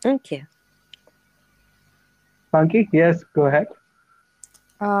 Indeed. Thank you. Funky? Yes, go ahead.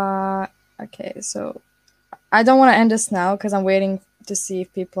 Uh, okay, so I don't want to end this now because I'm waiting to see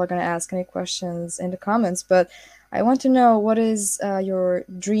if people are going to ask any questions in the comments. But I want to know what is your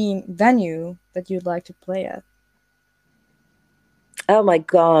dream venue that you'd like to play at? Oh my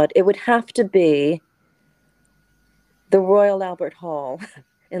God. It would have to be the Royal Albert Hall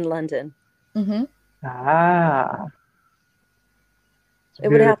in London. Mm-hmm. Ah, it's a It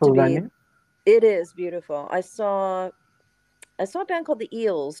would have to beautiful be. venue. It is beautiful. I saw a band called the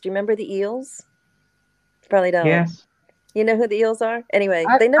Eels. Do you remember the Eels? Probably don't. Yes. You know who the Eels are? Anyway,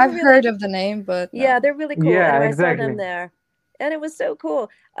 they never I've heard really. of the name, but Yeah, no. they're really cool. Yeah, Anyway, I saw them exactly. there, and it was so cool.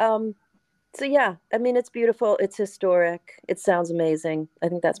 So yeah, I mean, it's beautiful. It's historic. It sounds amazing. I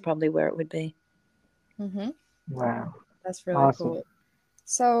think that's probably where it would be. Mm-hmm. Wow. That's really Awesome. cool.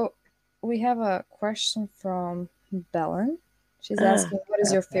 So we have a question from Belen. She's Ah, asking, "What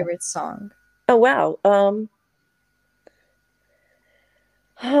is your Okay. favorite song?" Oh, wow.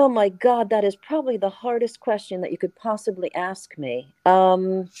 Oh my God, that is probably the hardest question that you could possibly ask me.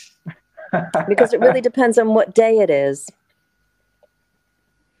 Because it really depends on what day it is.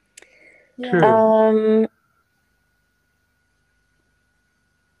 Yeah. True.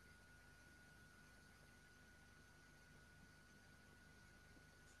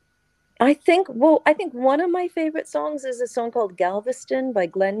 I think one of my favorite songs is a song called Galveston by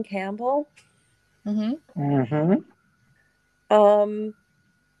Glenn Campbell. Mm-hmm. Mm-hmm. Um,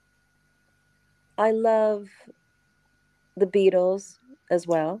 I love the Beatles as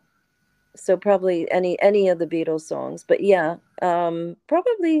well. So probably any of the Beatles songs. But yeah,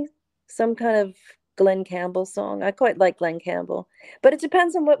 probably some kind of Glenn Campbell song. I quite like Glenn Campbell, but it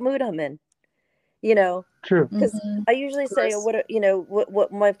depends on what mood I'm in, you know, True. because Mm-hmm. I usually Of say course. what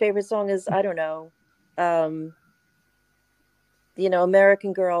what my favorite song is. I don't know. Um,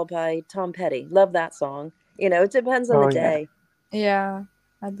 American Girl by Tom Petty. Love that song. It depends on the Oh yeah. day. Yeah,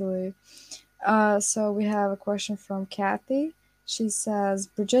 I believe. So we have a question from Kathy. She says,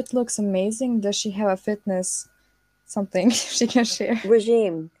 Bridget looks amazing. Does she have a fitness something she can share?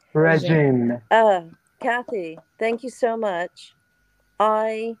 Regime. Regime. Regine. Kathy, thank you so much.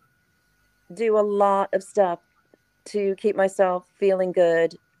 I do a lot of stuff to keep myself feeling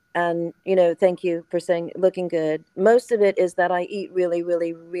good. And, thank you for saying looking good. Most of it is that I eat really,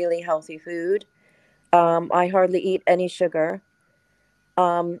 really, really healthy food. I hardly eat any sugar.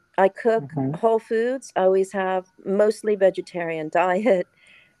 I cook Mm-hmm. whole foods. I always have mostly vegetarian diet.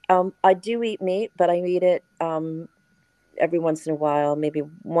 I do eat meat, but I eat it every once in a while, maybe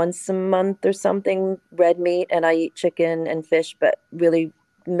once a month or something, red meat. And I eat chicken and fish, but really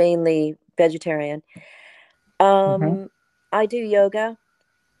mainly vegetarian. Mm-hmm. Um, I do yoga,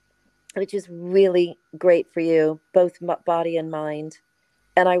 which is really great for you, both body and mind.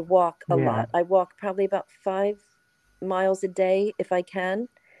 And I walk a Yeah. lot. I walk probably about 5 miles a day if I can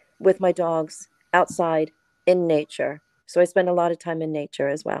with my dogs outside in nature. So I spend a lot of time in nature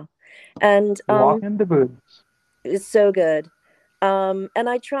as well. And Walk in the boots. it's so good. And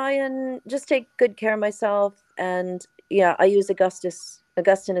I try and just take good care of myself. And yeah, I use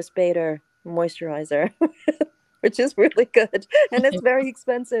Augustinus Bader moisturizer, which is really good. And it's very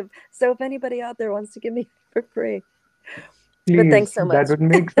expensive. So if anybody out there wants to give me for free. But thanks Please, so that much. would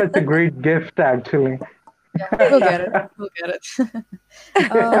make such a great gift, actually. Yeah, we'll get it. We'll get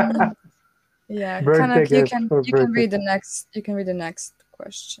it. um, yeah, Birthday Kanak, you gift can for you can Bridget. read the next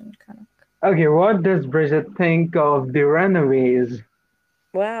question, Kanak. Okay, what does Bridget think of the Runaways?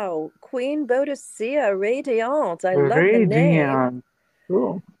 Wow. Queen Boadicea Radiant. I love the name. Radiant.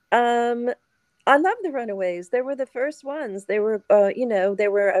 Cool. Um, I love the Runaways. They were the first ones. They were, they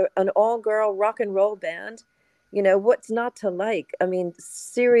were an all-girl rock and roll band. What's not to like? I mean,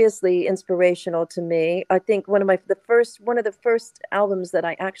 seriously inspirational to me. I think one of the first albums that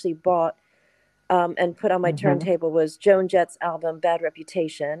I actually bought and put on my Mm-hmm. turntable was Joan Jett's album Bad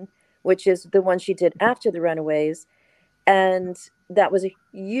Reputation, which is the one she did after the Runaways. And that was a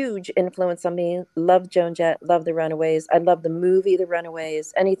huge influence on me. Love Joan Jett, love the Runaways. I love the movie The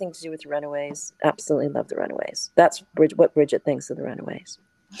Runaways. Anything to do with the Runaways, absolutely love the Runaways. That's what Bridget thinks of the Runaways.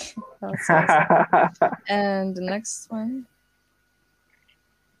 That's awesome. And the next one.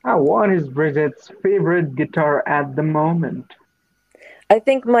 What is Bridget's favorite guitar at the moment? I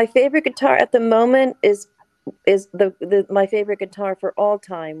think my favorite guitar at the moment is my favorite guitar for all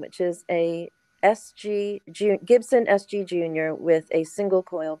time, which is a Gibson SG Junior with a single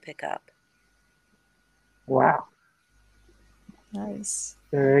coil pickup. Wow, Nice.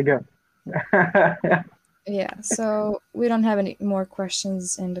 there you go. Yeah, so we don't have any more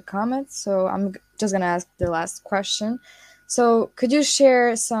questions in the comments, so I'm just gonna ask the last question. So, could you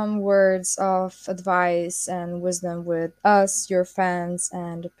share some words of advice and wisdom with us, your fans,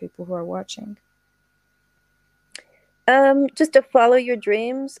 and the people who are watching? Just to follow your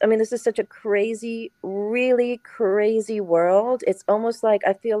dreams. I mean, this is such a crazy, really crazy world. It's almost like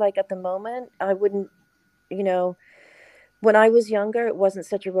I feel like at the moment I wouldn't, you know, when I was younger, it wasn't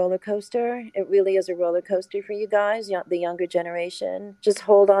such a roller coaster. It really is a roller coaster for you guys, the younger generation. Just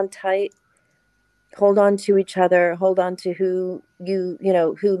hold on tight, hold on to each other, hold on to who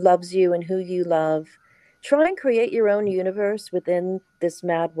loves you and who you love. Try and create your own universe within this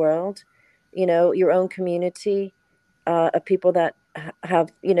mad world, your own community of people that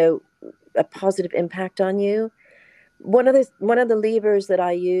have, a positive impact on you. One of the levers that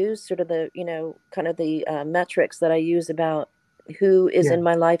I use, sort of the, kind of the metrics that I use about who is Yeah. in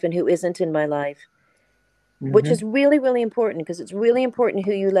my life and who isn't in my life, which Mm-hmm. is really, really important because it's really important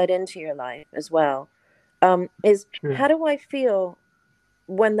who you let into your life as well, is True. how do I feel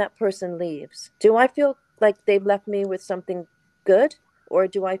when that person leaves? Do I feel like they've left me with something good? Or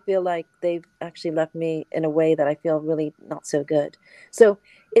do I feel like they've actually left me in a way that I feel really not so good? So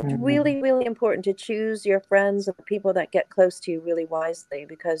it's Mhm. really, really important to choose your friends and the people that get close to you really wisely,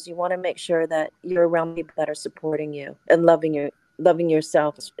 because you want to make sure that you're around people that are supporting you and loving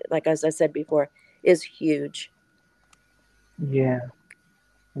yourself, like as I said before, is huge. Yeah,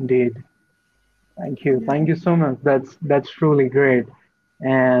 indeed. Thank you. Yeah. Thank you so much. That's truly great.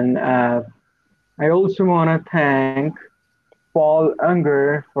 And I also want to thank Paul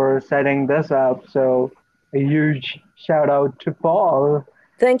Unger for setting this up. So a huge shout out to Paul.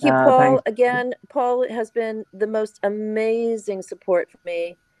 Thank you, Paul. Thanks. Again, Paul has been the most amazing support for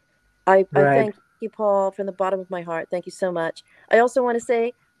me. I Right. thank you, Paul, from the bottom of my heart. Thank you so much. I also want to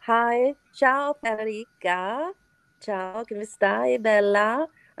say hi, ciao, Federica. Ciao, come stai, bella?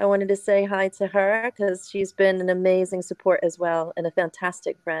 I wanted to say hi to her because she's been an amazing support as well and a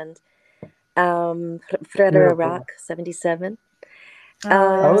fantastic friend. Fredera Beautiful. Rock, 77. Oh,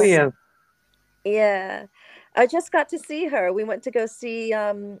 Oh Um, yes. yes. yeah. I just got to see her. We went to go see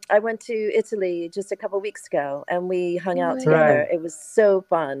I went to Italy just a couple weeks ago and we hung Oh, out yeah. Right. together. It was so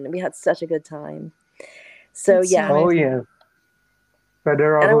fun. We had such a good time. So That's so yeah. Oh amazing. yes. And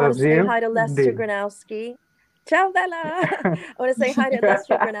Fedorov I want to loves say you. hi to Lester Indeed. Granowski. Ciao Bella. I want to say hi to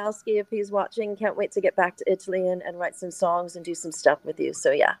Lester Granowski if he's watching. Can't wait to get back to Italy and write some songs and do some stuff with you.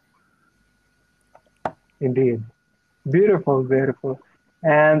 So yeah. Indeed. Beautiful, beautiful.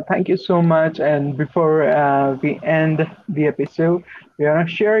 And thank you so much. And before we end the episode, we want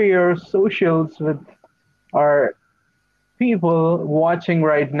to share your socials with our people watching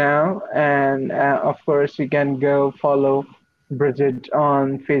right now. And of course, you can go follow Bridget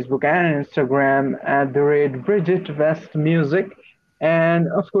on Facebook and Instagram at the rate Bridget West Music. And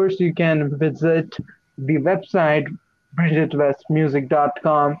of course, you can visit the website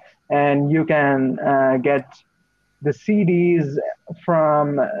bridgettewestmusic.com and you can get the CDs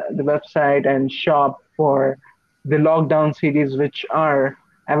from the website and shop for the lockdown CDs which are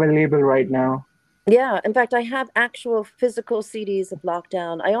available right now. Yeah, in fact, I have actual physical CDs of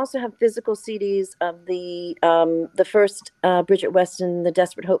Lockdown. I also have physical CDs of the first Bridget Weston, the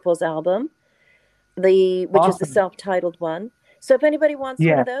Desperate Hopefuls album, the which is the Awesome. self-titled one. So if anybody wants one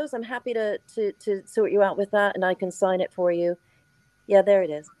Yeah. of those, I'm happy to sort you out with that, and I can sign it for you. Yeah, there it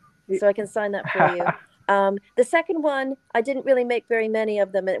is. So I can sign that for you. The second one, I didn't really make very many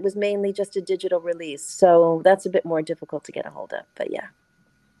of them. It was mainly just a digital release, so that's a bit more difficult to get a hold of. But yeah.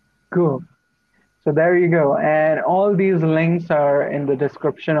 Cool. So there you go. And all these links are in the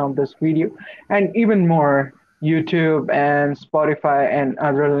description of this video. And even more, YouTube and Spotify and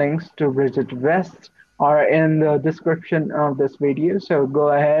other links to Bridget West are in the description of this video. So go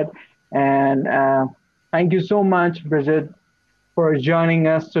ahead and thank you so much, Bridget, for joining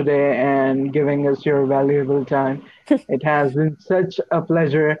us today and giving us your valuable time. It has been such a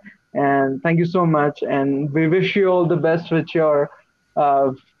pleasure, and thank you so much. And we wish you all the best with your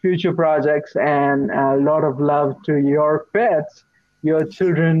uh, future projects and a lot of love to your pets, your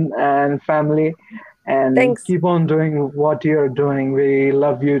children, and family. And Thanks. keep on doing what you're doing. We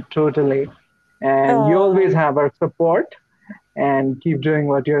love you totally. And you always Oh, have our support, and keep doing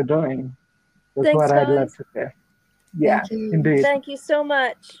what you're doing. That's thanks, what I'd love guys. to say. Yeah, Thank you. indeed. Thank you so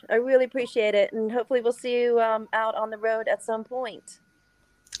much. I really appreciate it. And hopefully, we'll see you out on the road at some point.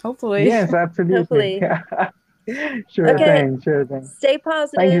 Hopefully. Yes, absolutely. Hopefully. Sure Okay. thing, sure thing. Stay Thank you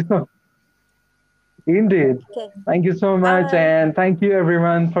positive. so indeed. Okay. Thank you so much, Bye. and thank you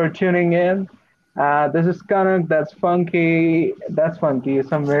everyone for tuning in. This is Kanak. That's funky. That's funky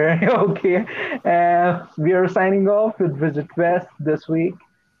somewhere. Okay. We are signing off with Visit West this week.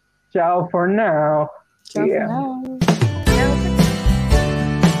 Ciao for now. Ciao See for ya. now.